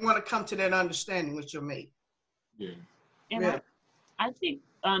down and want to come to that understanding with your mate. Yeah. And Yeah. I think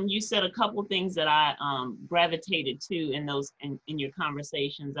you said a couple things that I gravitated to in your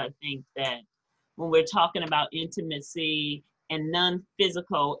conversations. I think that when we're talking about intimacy and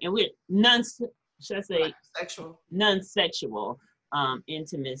non-physical, and we're should I say sexual, non-sexual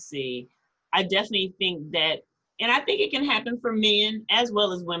intimacy. I definitely think that, and I think it can happen for men as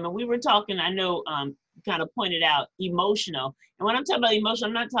well as women. We were talking, I know, kind of pointed out emotional. And when I'm talking about emotional,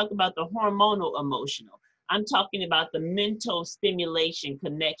 I'm not talking about the hormonal emotional. I'm talking about the mental stimulation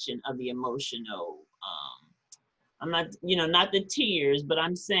connection of the emotional. I'm not, not the tears, but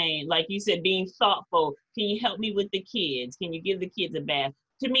I'm saying, like you said, being thoughtful. Can you help me with the kids? Can you give the kids a bath?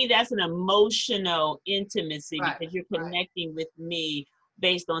 To me, that's an emotional intimacy, right, because you're connecting with me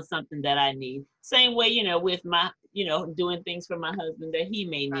based on something that I need. Same way, with my, doing things for my husband that he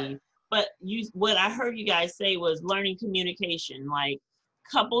may need. But what I heard you guys say was learning communication. Like,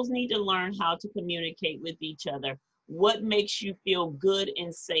 couples need to learn how to communicate with each other. What makes you feel good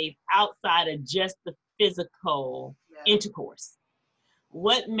and safe outside of just the physical intercourse?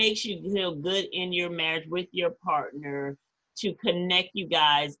 What makes you feel good in your marriage with your partner to connect you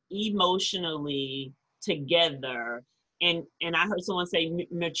guys emotionally together? And I heard someone say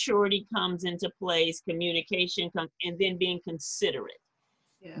maturity comes into place, communication comes, and then being considerate.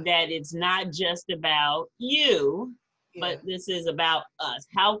 That it's not just about you, but this is about us.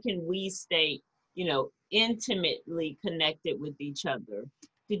 How can we stay, intimately connected with each other?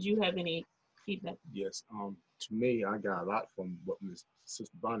 Did you have any feedback? Yes. To me, I got a lot from what Ms.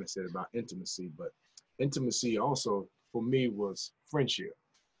 Sister Bonnie said about intimacy, but intimacy also for me was friendship.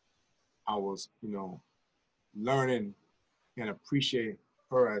 I was, learning and appreciating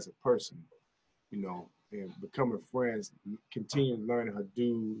her as a person, and becoming friends, continue learning her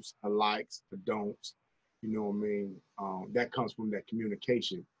do's, her likes, her don'ts, that comes from that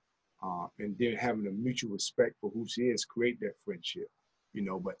communication. And then having a mutual respect for who she is, create that friendship,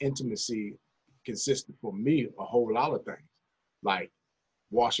 but intimacy consisted for me a whole lot of things, like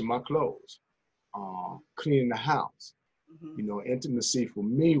washing my clothes, cleaning the house. Intimacy for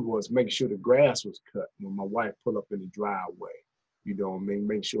me was making sure the grass was cut when my wife pulled up in the driveway.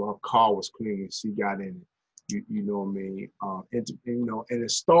 Make sure her car was clean when she got in it. You know what I mean? And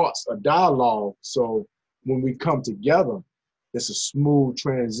it starts a dialogue. So when we come together, it's a smooth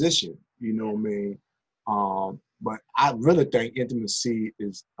transition. You know what I mean? But I really think intimacy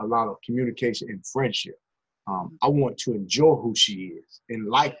is a lot of communication and friendship. I want to enjoy who she is and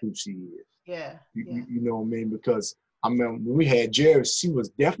like who she is. You know what I mean? Because I mean, when we had Jerry, she was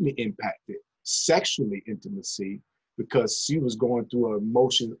definitely impacted sexually intimacy because she was going through an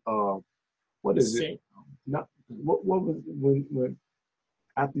emotion of, what is it? Not what was when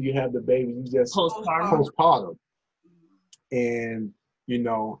after you have the baby, you just postpartum. And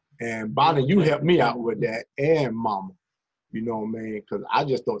and Bonnie, you helped me out with that, and Mama, you know what I mean? Because I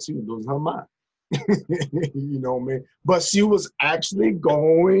just thought she was losing her mind. You know what I mean? But she was actually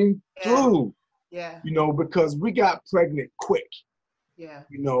going through. Because we got pregnant quick.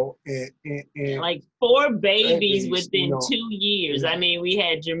 And like 4 babies within 2 years. I mean, we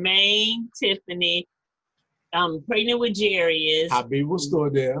had Jermaine, Tiffany, pregnant with Jarius. Habiba was still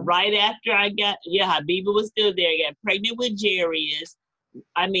there. Right after Habiba was still there. I got pregnant with Jarius.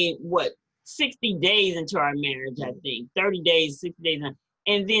 I mean, 60 days into our marriage, I think. 30 days, 60 days.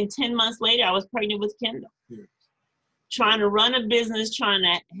 And then 10 months later, I was pregnant with Kendall. Trying to run a business, trying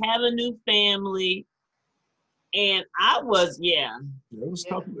to have a new family. And I was, it was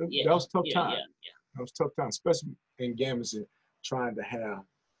tough. That was tough time. That was tough time, especially in Gamison, trying to have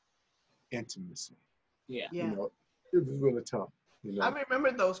intimacy. It was really tough. I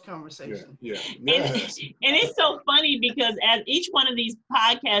remember those conversations. And it's so funny because as each one of these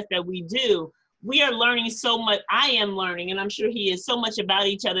podcasts that we do, we are learning so much. I am learning, and I'm sure he is, so much about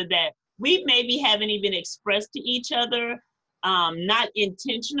each other that we maybe haven't even expressed to each other, not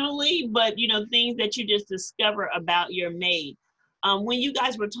intentionally, but things that you just discover about your mate. When you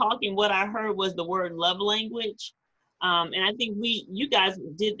guys were talking, what I heard was the word love language. And I think you guys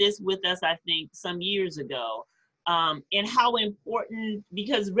did this with us, I think, some years ago. And how important,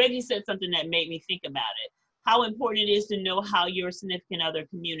 because Reggie said something that made me think about it, how important it is to know how your significant other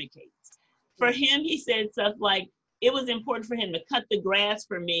communicates. For him, he said stuff like, it was important for him to cut the grass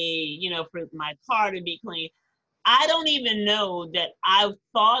for me, for my car to be clean. I don't even know that I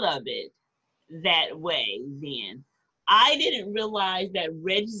thought of it that way then. I didn't realize that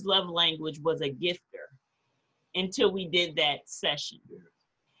Reggie's love language was a gifter until we did that session.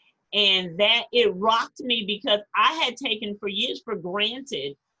 And that it rocked me because I had taken for years for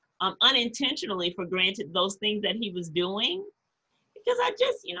granted, unintentionally for granted, those things that he was doing. Because I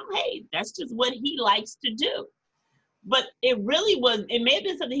just, hey, that's just what he likes to do. But it may have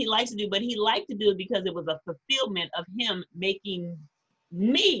been something he likes to do, but he liked to do it because it was a fulfillment of him making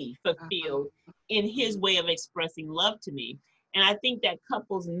me fulfilled in his way of expressing love to me. And I think that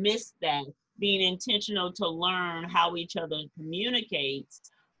couples miss that, being intentional to learn how each other communicates.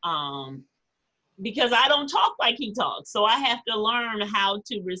 Because I don't talk like he talks. So I have to learn how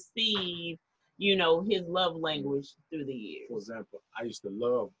to receive, you know, his love language through the years. For example, I used to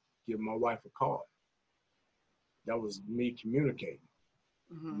love giving my wife a card. That was me communicating.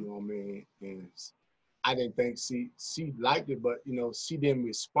 You know what I mean? And I didn't think she liked it, but you know, she didn't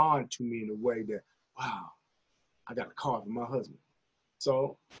respond to me in a way that, wow, I got a card from my husband.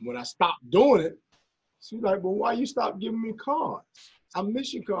 So when I stopped doing it, she's like, well, why you stop giving me cards? I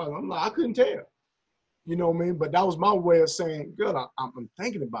miss your cards. I'm like, I couldn't tell. You know what I mean? But that was my way of saying, girl, I'm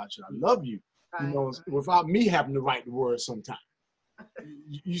thinking about you. I love you. You know, without me having to write the words sometimes.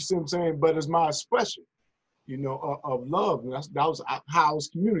 You see what I'm saying? But it's my expression, you know, of love. And that was how I was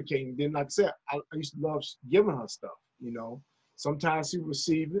communicating. Then, like I said, I used to love giving her stuff, you know. Sometimes she would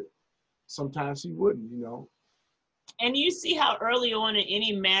receive it. Sometimes she wouldn't, you know. And you see how early on in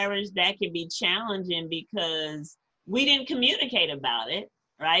any marriage that can be challenging because we didn't communicate about it,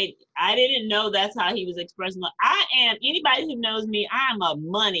 right? I didn't know that's how he was expressing love. Anybody who knows me, I'm a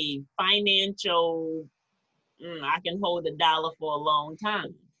money, financial, I can hold a dollar for a long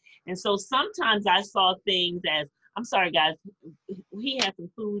time. And so sometimes I saw things as, I'm sorry guys, he had some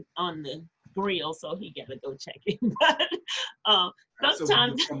food on the grill, so he got to go check it. But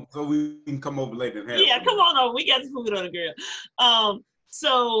sometimes, so we can come over later and have yeah, come on over. We got some food on the grill.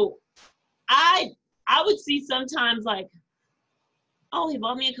 So I would see sometimes like, oh, he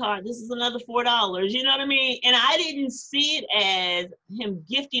bought me a card. This is another $4. You know what I mean? And I didn't see it as him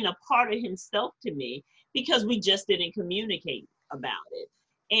gifting a part of himself to me because we just didn't communicate about it.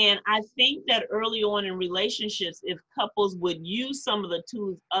 And I think that early on in relationships, if couples would use some of the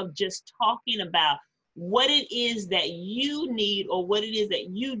tools of just talking about what it is that you need or what it is that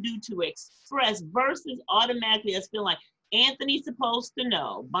you do to express versus automatically us feeling like Anthony's supposed to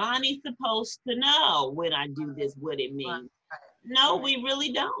know, Bonnie's supposed to know when I do this, what it means. No, we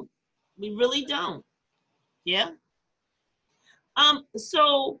really don't. We really don't. Yeah.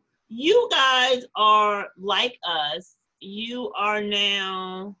 So you guys are like us. You are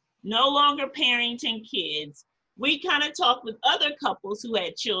now no longer parenting kids. We kind of talked with other couples who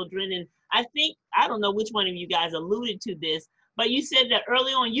had children, and I think, I don't know which one of you guys alluded to this, but you said that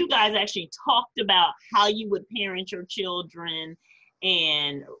early on you guys actually talked about how you would parent your children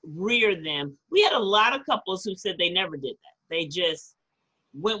and rear them. We had a lot of couples who said they never did that. They just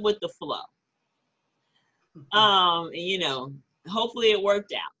went with the flow. You know, hopefully it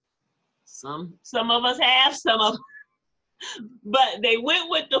worked out. Some of us have, but they went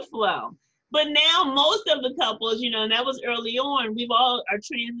with the flow. But now most of the couples, you know, and that was early on, we've all are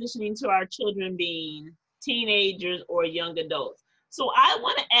transitioning to our children being teenagers or young adults. So I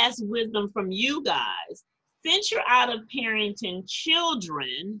want to ask wisdom from you guys. Since you're out of parenting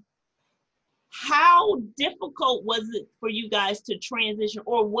children, how difficult was it for you guys to transition,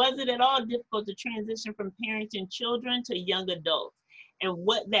 or was it at all difficult to transition from parenting children to young adults, and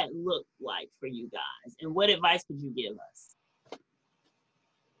what that looked like for you guys, and what advice could you give us?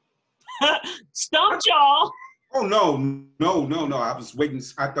 Stumped y'all. Oh, no. I was waiting.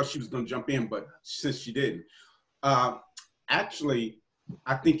 I thought she was going to jump in, but since she didn't. Actually,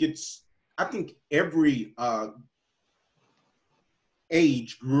 I think every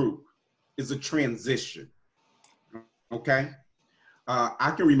age group is a transition, okay?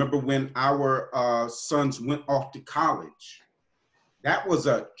 I can remember when our sons went off to college. That was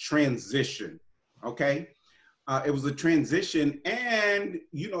a transition, okay? It was a transition, and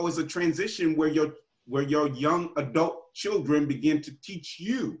you know, it's a transition where your young adult children begin to teach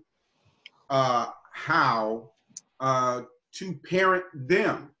you how to parent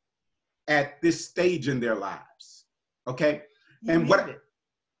them at this stage in their lives, okay?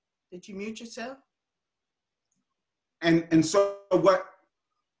 Did you mute yourself? And so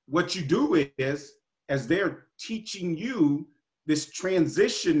what you do is, as they're teaching you this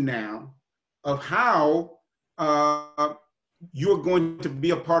transition now of how you're going to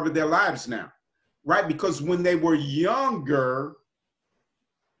be a part of their lives now, right? Because when they were younger,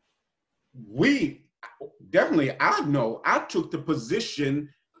 I took the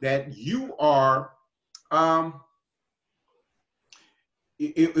position that you are,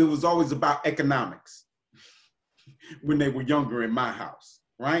 it was always about economics when they were younger in my house,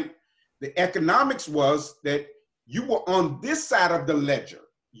 right? The economics was that you were on this side of the ledger.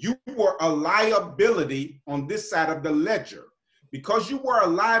 You were a liability on this side of the ledger. Because you were a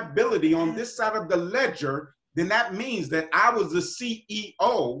liability on this side of the ledger, then that means that I was the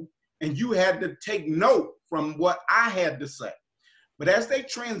CEO and you had to take note from what I had to say. But as they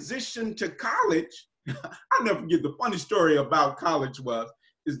transitioned to college, I'll never forget the funny story about college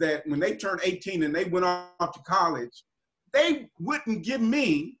is that when they turned 18 and they went off to college, they wouldn't give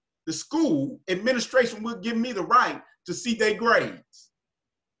me, the school administration would give me the right to see their grades.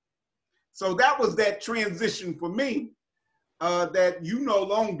 So that was that transition for me, that you no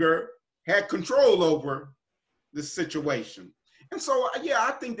longer had control over the situation. And so, yeah,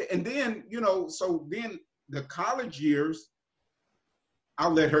 I think that, and then, so then the college years,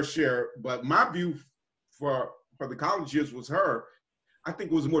 I'll let her share, but my view for the college years was I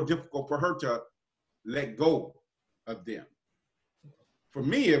think it was more difficult for her to let go of them. For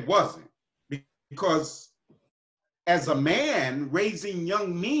me, it wasn't, because as a man raising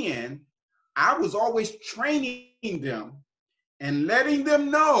young men, I was always training them and letting them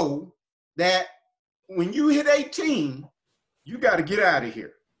know that when you hit 18, you got to get out of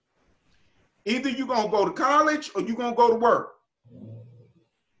here. Either you're going to go to college or you're going to go to work.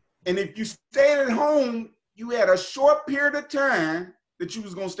 And if you stayed at home, you had a short period of time that you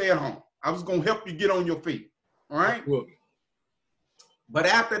was going to stay at home. I was going to help you get on your feet. All right. But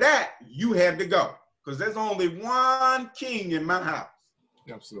after that, you had to go, because there's only one king in my house.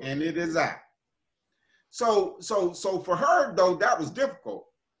 Absolutely. And it is I. So for her, though, that was difficult.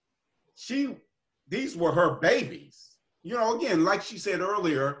 These were her babies. Again, like she said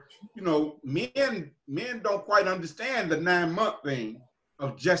earlier, men don't quite understand the 9-month thing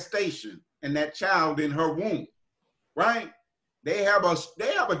of gestation and that child in her womb, right? They have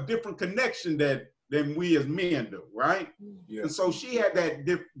a different connection than we as men do, right? Yeah. And so she had that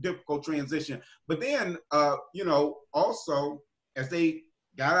difficult transition. But then, also as they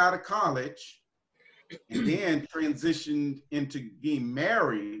got out of college and then transitioned into being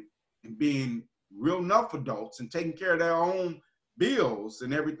married and being real enough adults and taking care of their own bills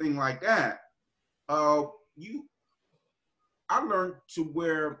and everything like that, I learned to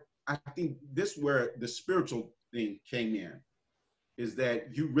where I think this where the spiritual thing came in, is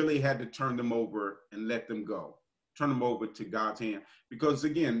that you really had to turn them over and let them go, turn them over to God's hand. Because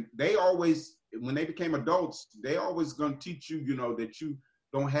again, they always, when they became adults, they always going to teach you, that you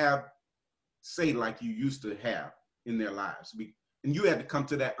don't have say like you used to have in their lives. And you had to come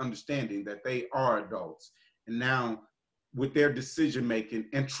to that understanding that they are adults. And now with their decision making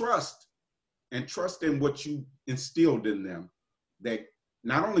and trust in what you instilled in them, that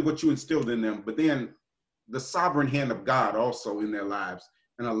not only what you instilled in them, but then the sovereign hand of God also in their lives,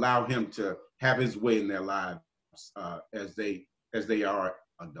 and allow him to have his way in their lives as they are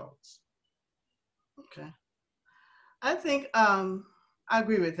adults. Okay. I think I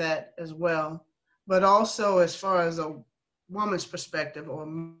agree with that as well. But also, as far as a woman's perspective or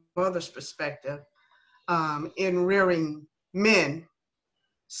mother's perspective, in rearing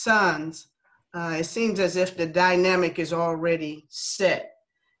sons, it seems as if the dynamic is already set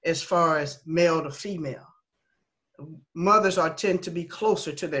as far as male to female. Mothers tend to be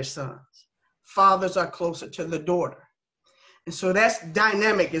closer to their sons. Fathers are closer to the daughter. And so that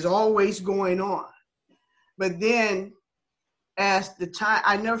dynamic is always going on. But then as the time,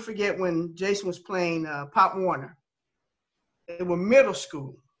 I never forget when Jason was playing Pop Warner. They were middle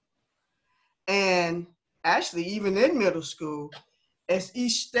school. And actually, even in middle school, as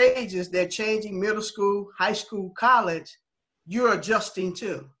each stages, they're changing middle school, high school, college, you're adjusting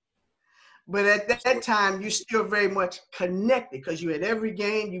too. But at that time, you're still very much connected, because you at every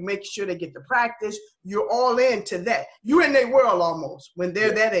game, you make sure they get the practice. You're all into that. You're in their world almost. When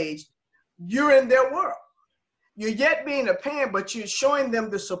they're that age, you're in their world. You're yet being a parent, but you're showing them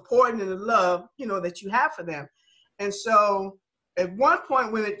the support and the love, that you have for them. And so at one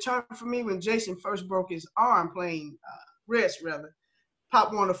point when it turned for me, when Jason first broke his arm playing wrist,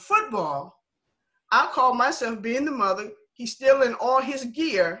 Pop Warner football, I called myself being the mother. He's still in all his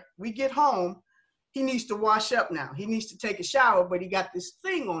gear. We get home. He needs to wash up now. He needs to take a shower, but he got this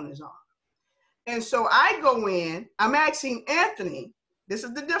thing on his arm. And so I go in. I'm asking Anthony, this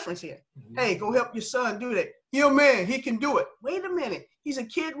is the difference here. Mm-hmm. Hey, go help your son do that. He's a man. He can do it. Wait a minute. He's a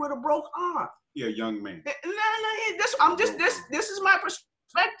kid with a broke arm. Yeah, young man. No. This is my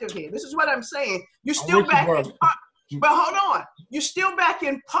perspective here. This is what I'm saying. You're still back in but hold on. You're still back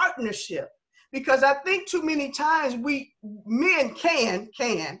in partnership. Because I think too many times men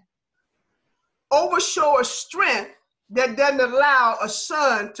can overshow a strength that doesn't allow a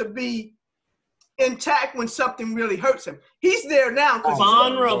son to be intact when something really hurts him. He's there now because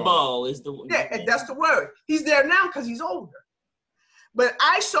vulnerable is the word. Yeah, that's the word. He's there now because he's older. But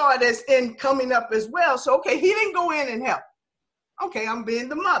I saw it as in coming up as well. So okay, he didn't go in and help. Okay, I'm being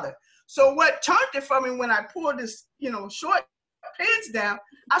the mother. So what turned it for me when I pulled this, short pants down,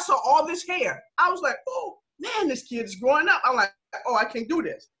 I saw all this hair. I was like, oh man, this kid is growing up. I'm like, oh, I can't do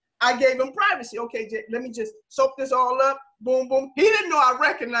this. I gave him privacy. Okay, let me just soak this all up. Boom, boom. He didn't know I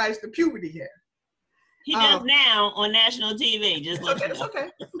recognized the puberty hair. He does now on national TV. Just let you know. It's okay.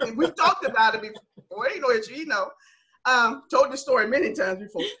 We've talked about it before. You know. Told the story many times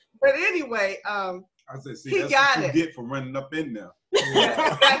before. But anyway, I said, see, he that's got what it. you get for running up in there.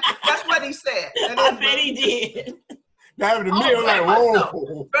 That's what he said. I bet he did. Now to me, I'm like,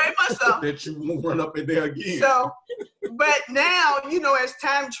 whoa. Very much so. That you won't run up in there again. So, but now, you know, as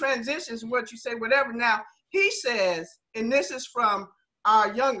time transitions, what you say, whatever. Now, he says, and this is from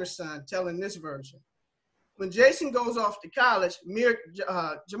our younger son telling this version. When Jason goes off to college,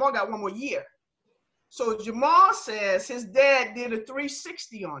 Jamal got 1 more year. So Jamal says his dad did a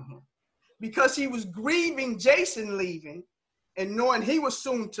 360 on him because he was grieving Jason leaving and knowing he was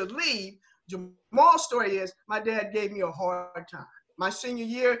soon to leave. Jamal's story is, my dad gave me a hard time. My senior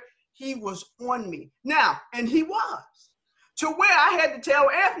year, he was on me. Now, and he was, to where I had to tell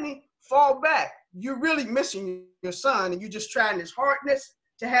Anthony, fall back. You're really missing your son, and you're just trying this hardness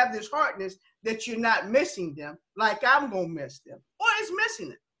to have this hardness that you're not missing them like I'm going to miss them. Or he's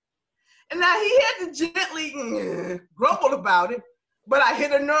missing it. And now he had to gently grumble about it, but I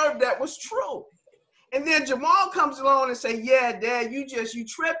hit a nerve that was true. And then Jamal comes along and say, yeah, Dad, you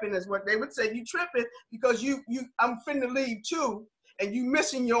tripping is what they would say. You tripping because I'm finna leave too, and you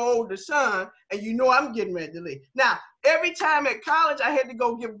missing your older son, and you know I'm getting ready to leave. Now, every time at college I had to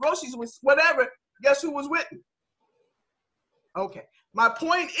go give groceries with whatever, guess who was with me? Okay, my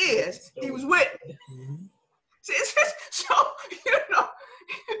point is, he was with me. See, it's just, so, you know,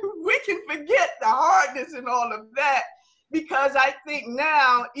 we can forget the hardness and all of that, because I think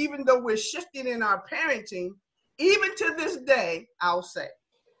now, even though we're shifting in our parenting, even to this day, I'll say,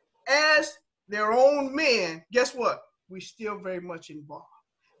 as their own men, guess what? We're still very much involved.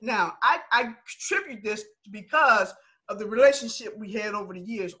 Now, I attribute this because of the relationship we had over the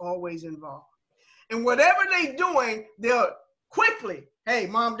years, always involved. And whatever they're doing, they'll quickly, hey,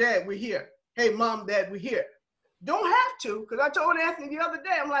 Mom, Dad, we're here. Hey, Mom, Dad, we're here. Don't have to, because I told Anthony the other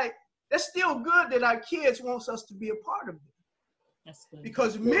day, I'm like, that's still good that our kids want us to be a part of it. That's good.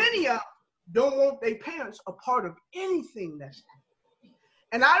 Because many of them don't want their parents a part of anything that's happening.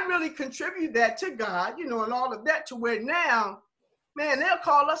 And I really contribute that to God, you know, and all of that, to where now, man, they'll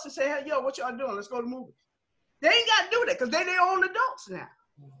call us and say, hey, yo, what y'all doing? Let's go to the movies. They ain't got to do that because they're their own adults now.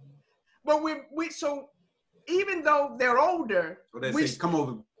 But so even though they're older, So they say, come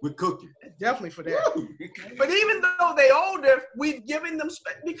over, we're cooking. Definitely for that. But even though they're older, we've given them,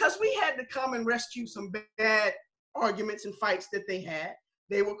 because we had to come and rescue some bad arguments and fights that they had.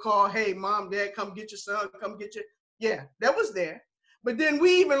 They would call, hey, Mom, Dad, come get your son, come get your, yeah, that was there. But then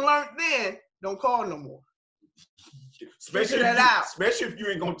we even learned then, don't call no more. Especially if you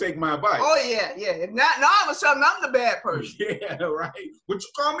ain't gonna take my advice. Oh yeah, yeah. If not, now all of a sudden I'm the bad person. Yeah, right. What you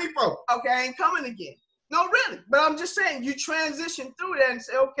call me for? Okay, I ain't coming again. No, really. But I'm just saying, you transition through that and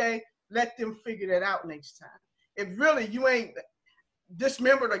say, okay, let them figure that out next time. If really you ain't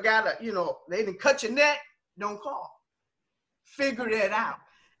dismembered or got a, you know, they didn't cut your neck, don't call. Figure that out.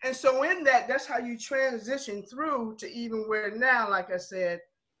 And so in that, that's how you transition through to even where now, like I said,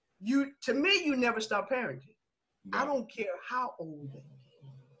 to me, you never stop parenting. No. I don't care how old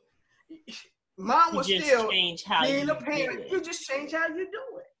they get. Mom was still being a parent. You just change how you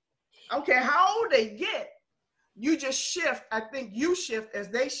do it. I don't care how old they get. You just shift. I think you shift as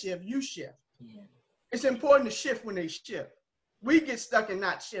they shift, you shift. Yeah. It's important to shift when they shift. We get stuck in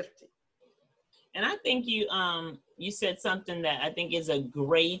not shifting. And I think you said something that I think is a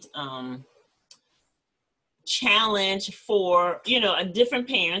great challenge for, you know, different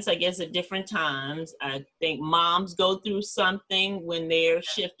parents, I guess, at different times. I think moms go through something when they're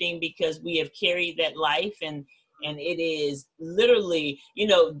shifting because we have carried that life, and it is literally, you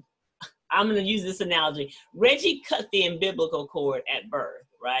know, I'm going to use this analogy. Reggie cut the umbilical cord at birth,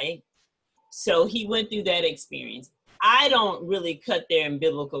 right? So he went through that experience. I don't really cut their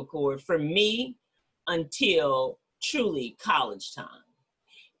umbilical cord for me until truly college time.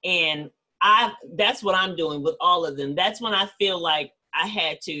 And that's what I'm doing with all of them. That's when I feel like I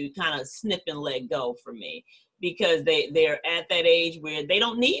had to kind of snip and let go for me, because they're at that age where they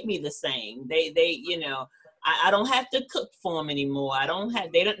don't need me the same. They you know, I don't have to cook for them anymore.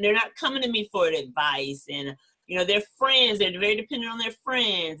 They're not coming to me for advice. And, you know, their friends, they're very dependent on their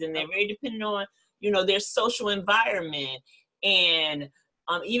friends, and they're very dependent on, you know, their social environment. And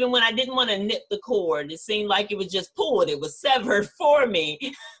even when I didn't want to nip the cord, it seemed like it was just pulled. It was severed for me.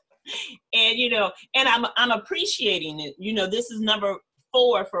 And, you know, and I'm appreciating it. You know, this is number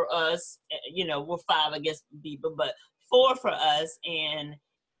 4 for us. You know, we're 5, I guess, people, but 4 for us. And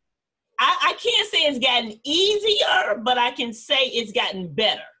I can't say it's gotten easier, but I can say it's gotten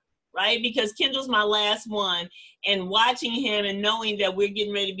better. right? Because Kendall's my last one, and watching him and knowing that we're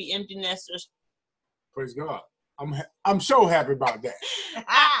getting ready to be empty nesters. Praise God. I'm so happy about that.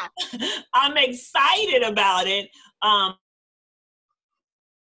 I'm excited about it.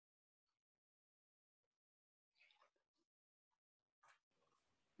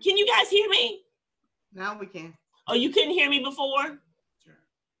 Can you guys hear me? Now we can. Oh, you couldn't hear me before?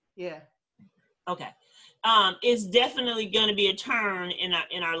 Yeah. Okay. It's definitely going to be a turn in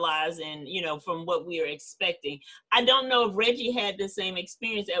our lives, and from what we are expecting. I don't know if Reggie had the same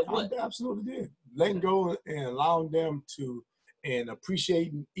experience at what. I absolutely did. Letting go and allowing them to and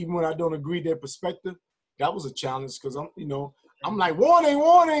appreciating, even when I don't agree their perspective. That was a challenge because I'm like,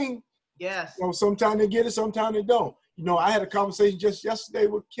 warning. Yes. Sometimes they get it, sometimes they don't. I had a conversation just yesterday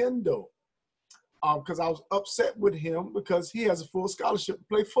with Kendall because I was upset with him because he has a full scholarship to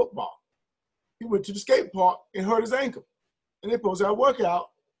play football. He went to the skate park and hurt his ankle. And they supposed to have a workout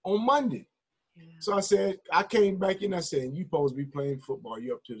on Monday. Yeah. So I came back in and I said, you supposed to be playing football.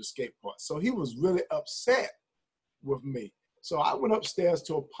 You're up to the skate park. So he was really upset with me. So I went upstairs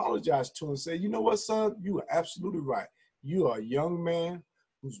to apologize to him and say, you know what, son? You are absolutely right. You are a young man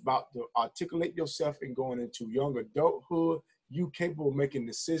who's about to articulate yourself and going into young adulthood. You capable of making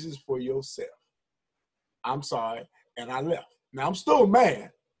decisions for yourself. I'm sorry. And I left. Now, I'm still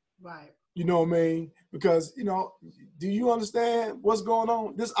mad. Right. You know what I mean? Because, do you understand what's going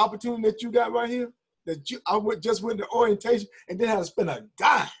on? This opportunity that you got right here, just went to orientation and then had to spend a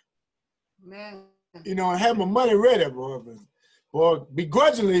dime. Man. And have my money ready, or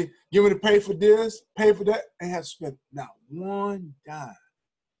begrudgingly giving to pay for this, pay for that, and have to spend not one dime.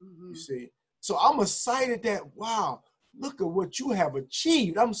 Mm-hmm. You see? So I'm excited that, wow, look at what you have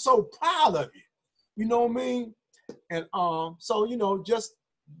achieved. I'm so proud of you. You know what I mean? And so, just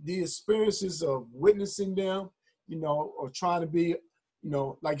the experiences of witnessing them, or trying to be,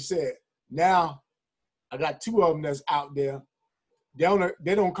 like you said, now I got two of them that's out there.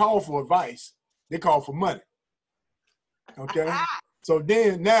 They don't call for advice. They call for money. Okay? So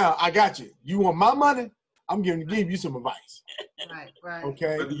then now I got you. You want my money? I'm going to give you some advice. Right.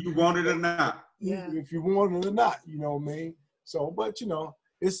 Okay? Whether you want it or not. Yeah. If you want it or not, you know what I mean? So, but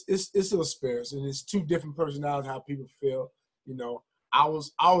it's an experience, and it's two different personalities, how people feel. I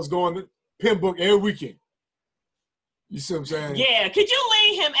was going to Pembroke every weekend. You see what I'm saying? Yeah. Could you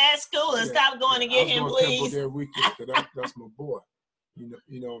leave him at school and stop going to get him, please? Every weekend, because that's my boy.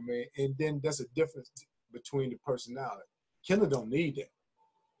 You know what I mean? And then that's a difference between the personality. Kendall don't need that.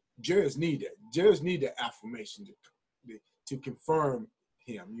 Jerry's need that. Jerry's need that affirmation to confirm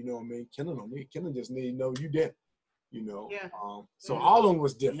him. You know what I mean? Kendall don't need. Kendall just need to know you there. Yeah. So all of them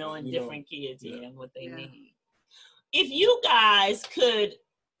was different. Knowing different kids, what they need. If you guys could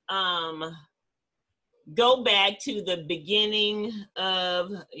go back to the beginning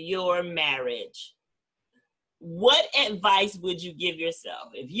of your marriage, what advice would you give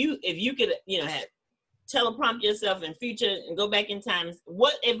yourself? If you could, have teleprompt yourself in future and go back in time,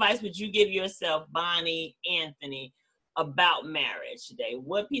 what advice would you give yourself, Bonnie, Anthony, about marriage today?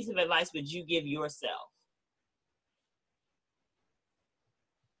 What piece of advice would you give yourself?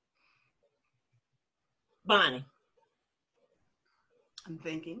 Bonnie. I'm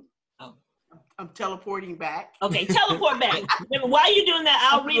thinking. Oh. I'm teleporting back. Okay, teleport back. While you're doing that,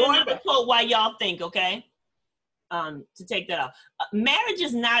 I'll read another quote while y'all think, okay? To take that off. Marriage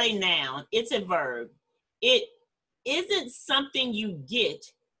is not a noun, it's a verb. It isn't something you get,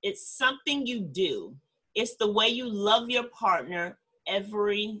 it's something you do. It's the way you love your partner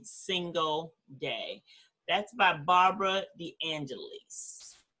every single day. That's by Barbara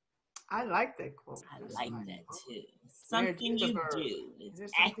DeAngelis. I like that quote. I like that too. Something you do.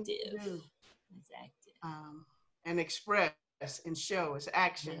 It's active. It's active. And express and show. It's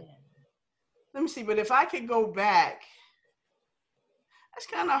action. Yeah. Let me see, but if I could go back, that's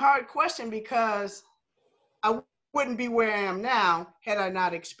kind of a hard question because I wouldn't be where I am now had I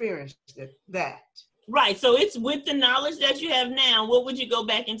not experienced that. Right, so it's with the knowledge that you have now, what would you go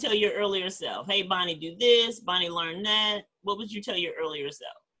back and tell your earlier self? Hey, Bonnie, do this. Bonnie, learn that. What would you tell your earlier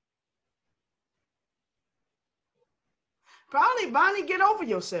self? Probably, Bonnie, get over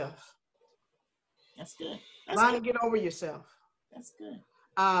yourself. That's good. Bonnie, get over yourself. That's good.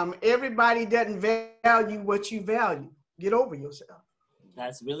 Everybody doesn't value what you value. Get over yourself.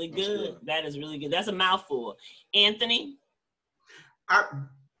 That's really good. That is really good. That's a mouthful. Anthony? I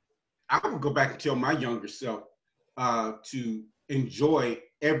would go back and tell my younger self to enjoy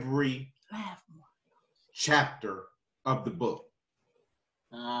every chapter of the book.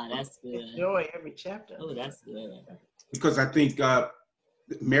 That's good. Enjoy every chapter. Oh, that's good. Because I think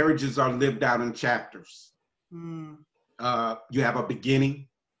marriages are lived out in chapters. You have a beginning,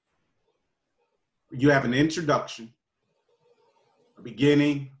 You have an introduction, a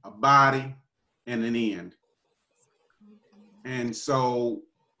beginning, a body, and an end. And so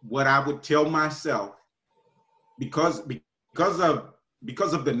what I would tell myself, because of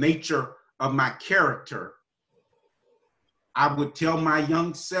the nature of my character, I would tell my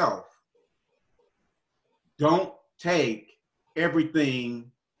young self, don't take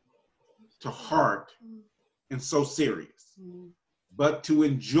everything to heart and so serious, but to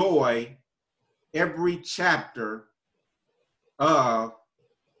enjoy every chapter of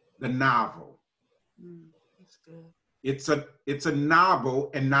the novel. That's good. It's a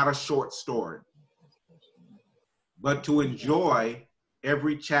novel and not a short story, but to enjoy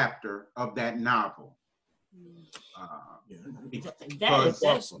every chapter of that novel. That's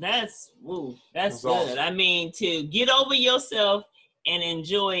awesome. That's That's good. awesome. I mean, to get over yourself and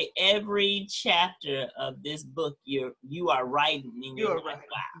enjoy every chapter of this book you are writing in your life. Right.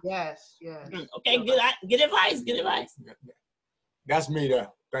 Wow. Yes, yes. Okay, good advice. Good advice. That's me there.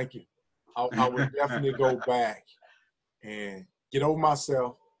 Thank you. I would definitely go back and get over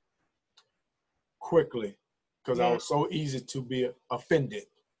myself quickly, because I was so easy to be offended.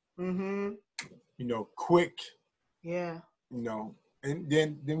 Mm-hmm. You know, quick. Yeah. You know, and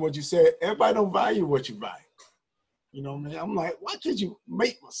then what you said, everybody don't value what you value. You know what I mean? I'm like, why can't you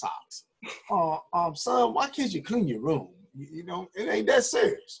make my socks? Son, why can't you clean your room? You know, it ain't that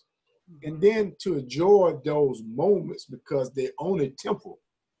serious. And then to enjoy those moments, because they're only temporal.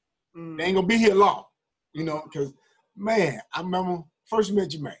 They ain't gonna be here long. You know, because man, I remember first met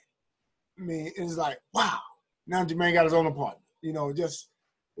Jermaine. I mean, it's like, wow, now Jermaine got his own apartment. You know, just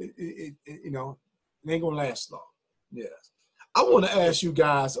you know, it ain't gonna last long. Yes. I want to ask you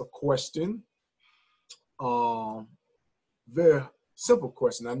guys a question. Very simple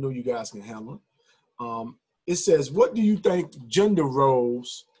question. I know you guys can handle it. It says, what do you think gender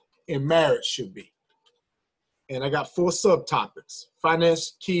roles in marriage should be? And I got 4 subtopics: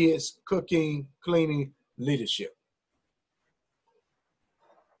 finance, kids, cooking, cleaning, leadership.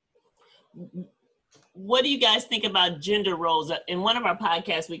 What do you guys think about gender roles? In one of our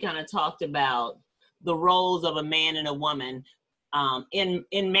podcasts, we kind of talked about the roles of a man and a woman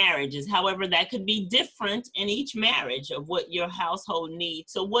in marriages. However, that could be different in each marriage of what your household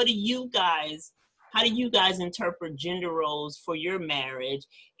needs. So how do you guys interpret gender roles for your marriage?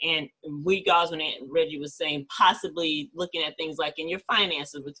 And we guys, when Reggie was saying, possibly looking at things like in your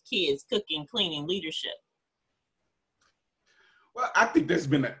finances with kids, cooking, cleaning, leadership. Well, I think there's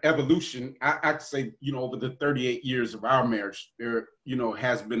been an evolution. I'd say, you know, over the 38 years of our marriage, there, you know,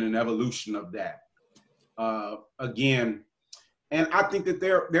 has been an evolution of that. Again, and I think that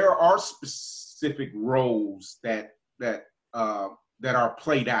there are specific roles that are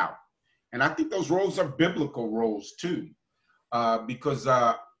played out, and I think those roles are biblical roles too, because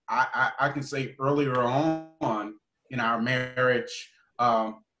I can say earlier on in our marriage,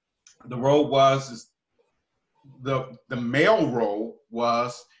 the role was the male role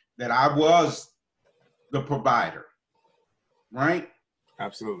was that I was the provider, right?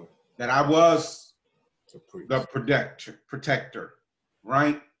 Absolutely. That I was the protector,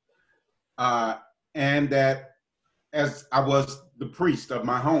 right? And that as I was the priest of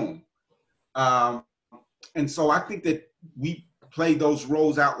my home. And so I think that we played those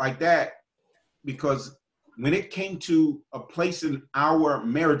roles out like that, because when it came to a place in our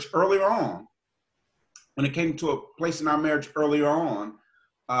marriage earlier on,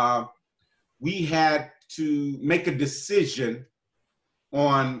 we had to make a decision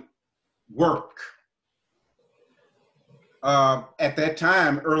on work. At that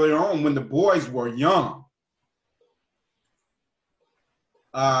time, earlier on, when the boys were young,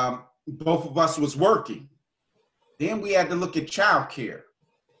 both of us was working. Then we had to look at childcare.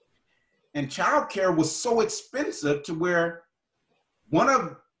 And childcare was so expensive to where one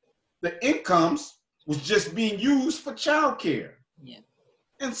of the incomes was just being used for childcare. Yeah.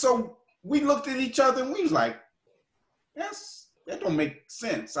 And so we looked at each other and we was like, that don't make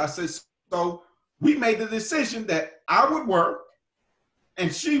sense. I said, so we made the decision that I would work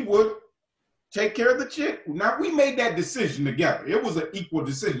and she would take care of the chick. Now, we made that decision together. It was an equal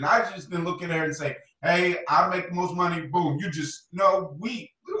decision. I just didn't look at her and say, hey, I make the most money, boom. You just, no, we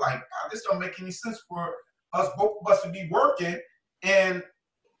were like, God, this don't make any sense for us, both of us to be working, and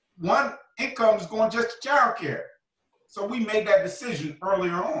one income is going just to childcare. So we made that decision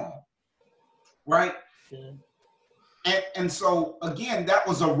earlier on, right? Yeah. And so, again, that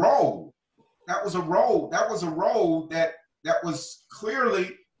was a role. That was a role that was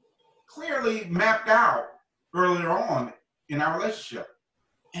clearly mapped out earlier on in our relationship.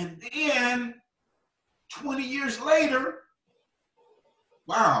 And then 20 years later,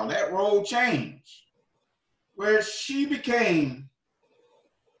 wow, that role changed, where she became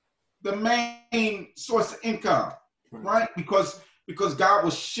the main source of income, right? Because God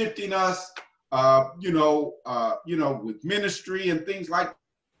was shifting us, with ministry and things like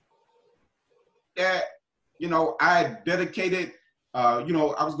that. I dedicated, I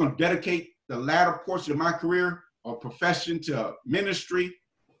was going to dedicate the latter portion of my career or profession to ministry.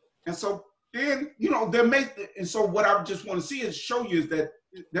 And so then, and so what I just want to see is show you is that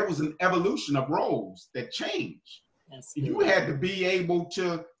there was an evolution of roles that changed. You had to be able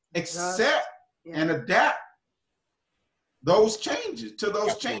to accept and adapt those changes to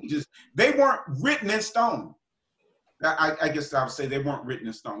those changes. They weren't written in stone. I guess I would say they weren't written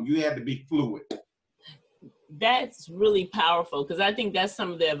in stone. You had to be fluid. That's really powerful, because I think that's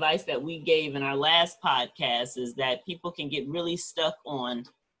some of the advice that we gave in our last podcast, is that people can get really stuck on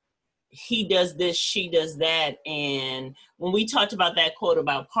he does this, she does that. And when we talked about that quote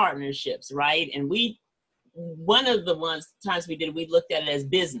about partnerships, right? And one of the times we did, we looked at it as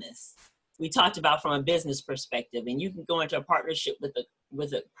business. We talked about from a business perspective, and you can go into a partnership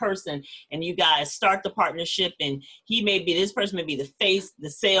with a person, and you guys start the partnership, and this person may be the face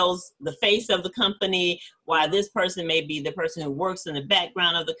of the company, while this person may be the person who works in the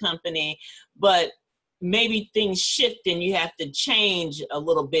background of the company. But maybe things shift and you have to change a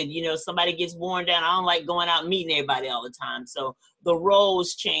little bit. Somebody gets worn down. I don't like going out and meeting everybody all the time. So the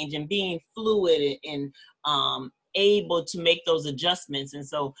roles change, and being fluid and able to make those adjustments. And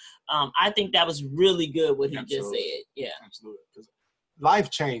so I think that was really good what he just said. Yeah, absolutely. Life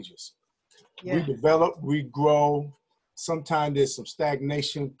changes. Yeah. We develop, we grow. Sometimes there's some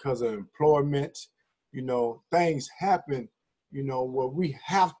stagnation because of employment. Things happen, where we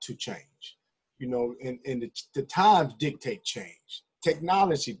have to change. And the times dictate change.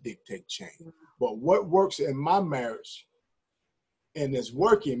 Technology dictates change. But what works in my marriage and is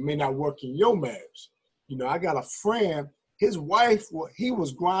working may not work in your marriage. I got a friend, his wife, he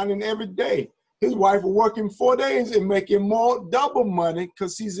was grinding every day. His wife was working 4 days and making more double money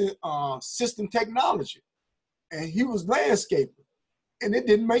because he's in system technology. And he was landscaping. And it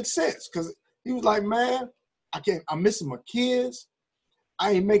didn't make sense because he was like, man, I'm missing my kids.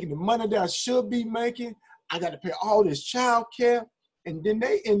 I ain't making the money that I should be making. I got to pay all this child care. And then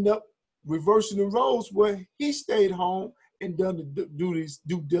they end up reversing the roles where he stayed home and done the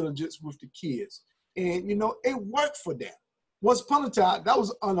due diligence with the kids. And, it worked for them. Once upon a time, that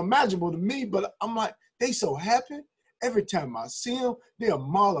was unimaginable to me, but I'm like, they so happy. Every time I see them, they're a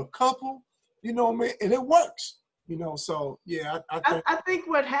model couple, you know what I mean? And it works, so yeah. I think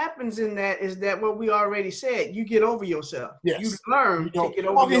what happens in that is that what we already said, you get over yourself. Yes. You learn to get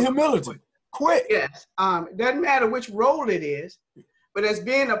over yourself. Humility, quick. Yes. Doesn't matter which role it is, but as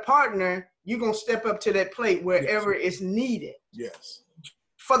being a partner, you're going to step up to that plate wherever it's needed. Yes.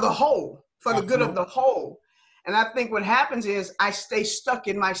 For the whole, for the good of the whole. And I think what happens is I stay stuck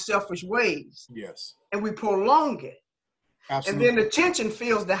in my selfish ways. Yes. And we prolong it. Absolutely. And then the tension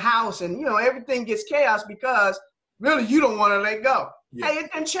fills the house, and everything gets chaos because really you don't want to let go. Yeah. Hey,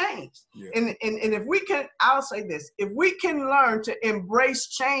 it can change. Yeah. And if we can, I'll say this, if we can learn to embrace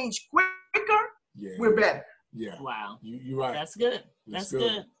change quicker, we're better. Yeah. Wow. You're right. That's good. That's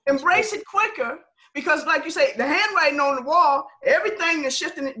good. Embrace it quicker, because like you say, the handwriting on the wall, everything is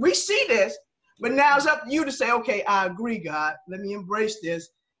shifting. We see this. But now it's up to you to say, okay, I agree, God. Let me embrace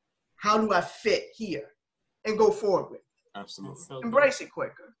this. How do I fit here? And go forward with it. Absolutely. So embrace it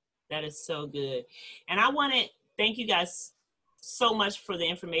quicker. That is so good. And I want to thank you guys so much for the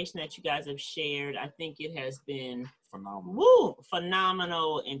information that you guys have shared. I think it has been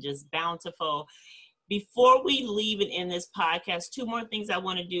phenomenal and just bountiful. Before we leave it in this podcast, 2 more things I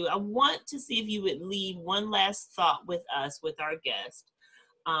want to do. I want to see if you would leave one last thought with us, with our guest.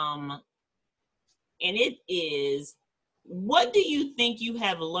 And it is, what do you think you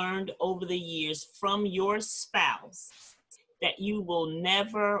have learned over the years from your spouse that you will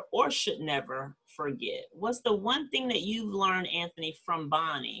never or should never forget? What's the one thing that you've learned, Anthony, from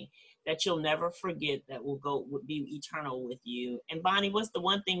Bonnie that you'll never forget that would be eternal with you? And Bonnie, what's the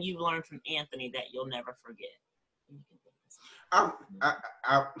one thing you've learned from Anthony that you'll never forget?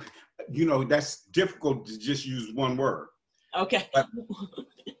 That's difficult to just use one word. Okay. But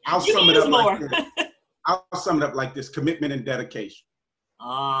I'll sum it up like this: commitment and dedication.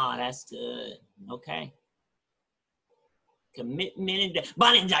 Oh, that's good. Okay. Commitment and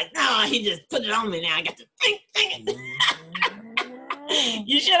Bonnie's like, no, he just put it on me now. I got to think it.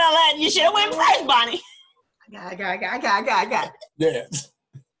 You should have went first, Bonnie. I got it. Yes.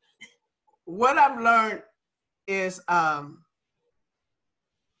 What I've learned is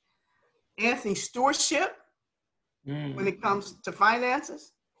Anthony's stewardship when it comes to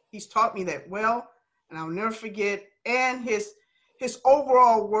finances. He's taught me that well, and I'll never forget. And his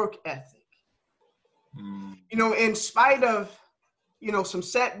overall work ethic. You know, in spite of, you know, some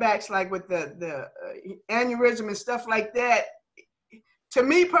setbacks like with the aneurysm and stuff like that, to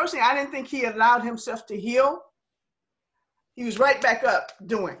me personally, I didn't think he allowed himself to heal. He was right back up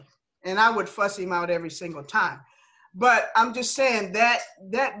doing, and I would fuss him out every single time. But I'm just saying that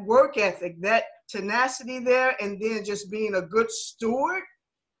work ethic, that tenacity there, and then just being a good steward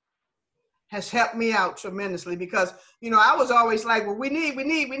has helped me out tremendously, because, you know, I was always like, well, we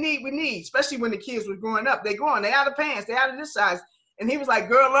need, especially when the kids were growing up. They out of pants, they out of this size. And he was like,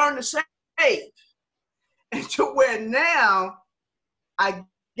 girl, learn to save. And to where now I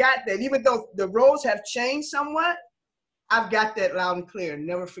got that, even though the roles have changed somewhat, I've got that loud and clear.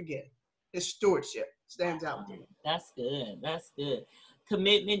 Never forget. His stewardship stands out to me. That's good. That's good.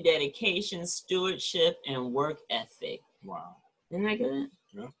 Commitment, dedication, stewardship, and work ethic. Wow. Isn't that good?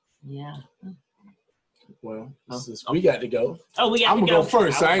 Yeah. Yeah. Well, we got to go. Oh, we got to go. I'm going to go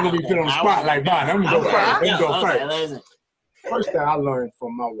first. I ain't going to be put on the spot like mine. I'm going to go first. Let me go first. First thing I learned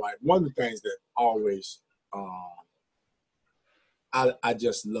from my wife, one of the things that always I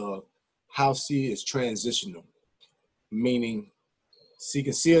just love how she is transitional, meaning she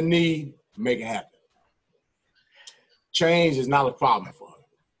can see a need, make it happen. Change is not a problem for her.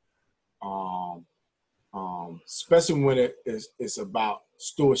 Especially when it's about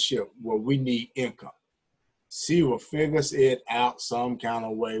stewardship where we need income. She will figure it out some kind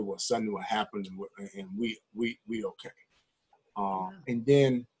of way where something will happen and we okay. And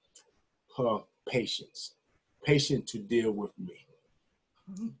then her patience to deal with me,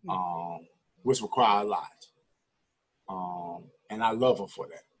 which require a lot. And I love her for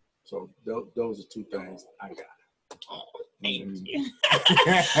that. So those are two things I got. Oh, thank you.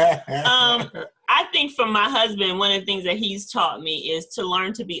 I think from my husband, one of the things that he's taught me is to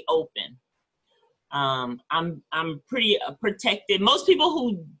learn to be open. I'm pretty protected. Most people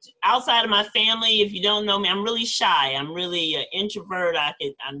who outside of my family, if you don't know me, I'm really shy. I'm really an introvert.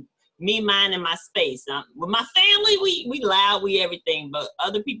 I'm me, mine, and my space. With my family, we loud, we everything. But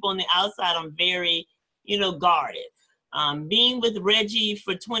other people on the outside, I'm very, guarded. Being with Reggie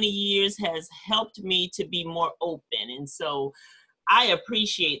for 20 years has helped me to be more open. And so I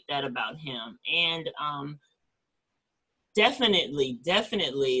appreciate that about him. And definitely,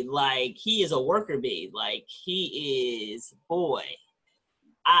 like, he is a worker bee. Like, he is,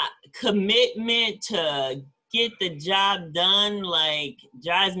 commitment to get the job done, like,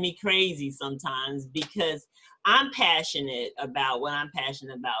 drives me crazy sometimes because I'm passionate about what I'm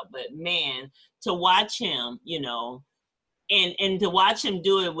passionate about. But man, to watch him, and to watch him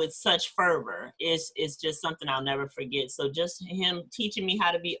do it with such fervor is just something I'll never forget. So just him teaching me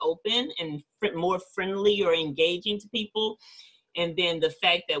how to be open and more friendly or engaging to people. And then the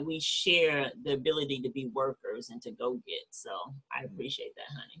fact that we share the ability to be workers and to go get. So I appreciate that,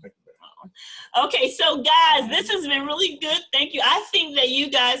 honey. Okay, so guys, this has been really good. Thank you. I think that you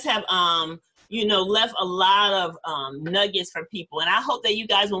guys have, left a lot of nuggets for people. And I hope that you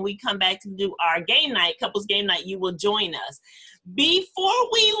guys, when we come back to do our game night, couples game night, you will join us. Before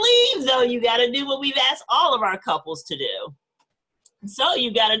we leave, though, you got to do what we've asked all of our couples to do. So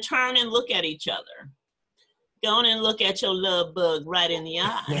you got to turn and look at each other. Go on and look at your love bug right in the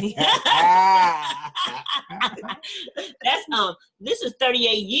eye. This is 38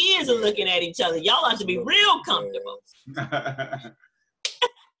 years of looking at each other. Y'all have to be real comfortable.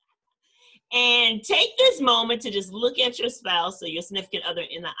 And take this moment to just look at your spouse or your significant other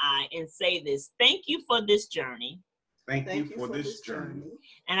in the eye and say this: thank you for this journey. Thank you for this journey.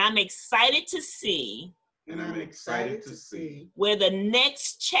 And I'm excited to see. Where the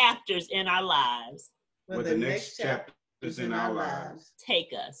next chapters in our lives. Where the next chapters in our lives.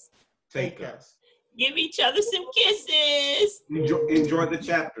 Take us. Give each other some kisses. Enjoy the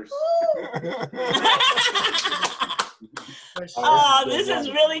chapters. Oh, this is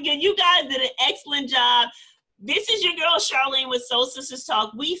really good. You guys did an excellent job. This is your girl, Charlene, with Soul Sisters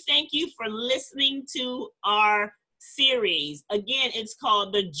Talk. We thank you for listening to our series. Again, it's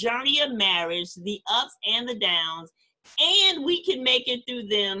called The Journey of Marriage, the ups and the downs, and we can make it through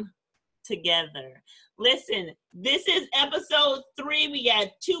them together. Listen, this is episode 3. We got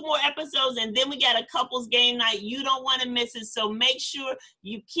 2 more episodes, and then we got a couples game night. You don't want to miss it. So make sure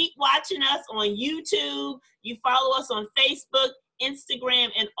you keep watching us on YouTube. You follow us on Facebook, Instagram,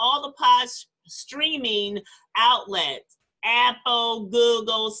 and all the pod streaming outlets. Apple,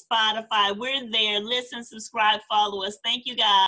 Google, Spotify. We're there. Listen, subscribe, follow us. Thank you, guys.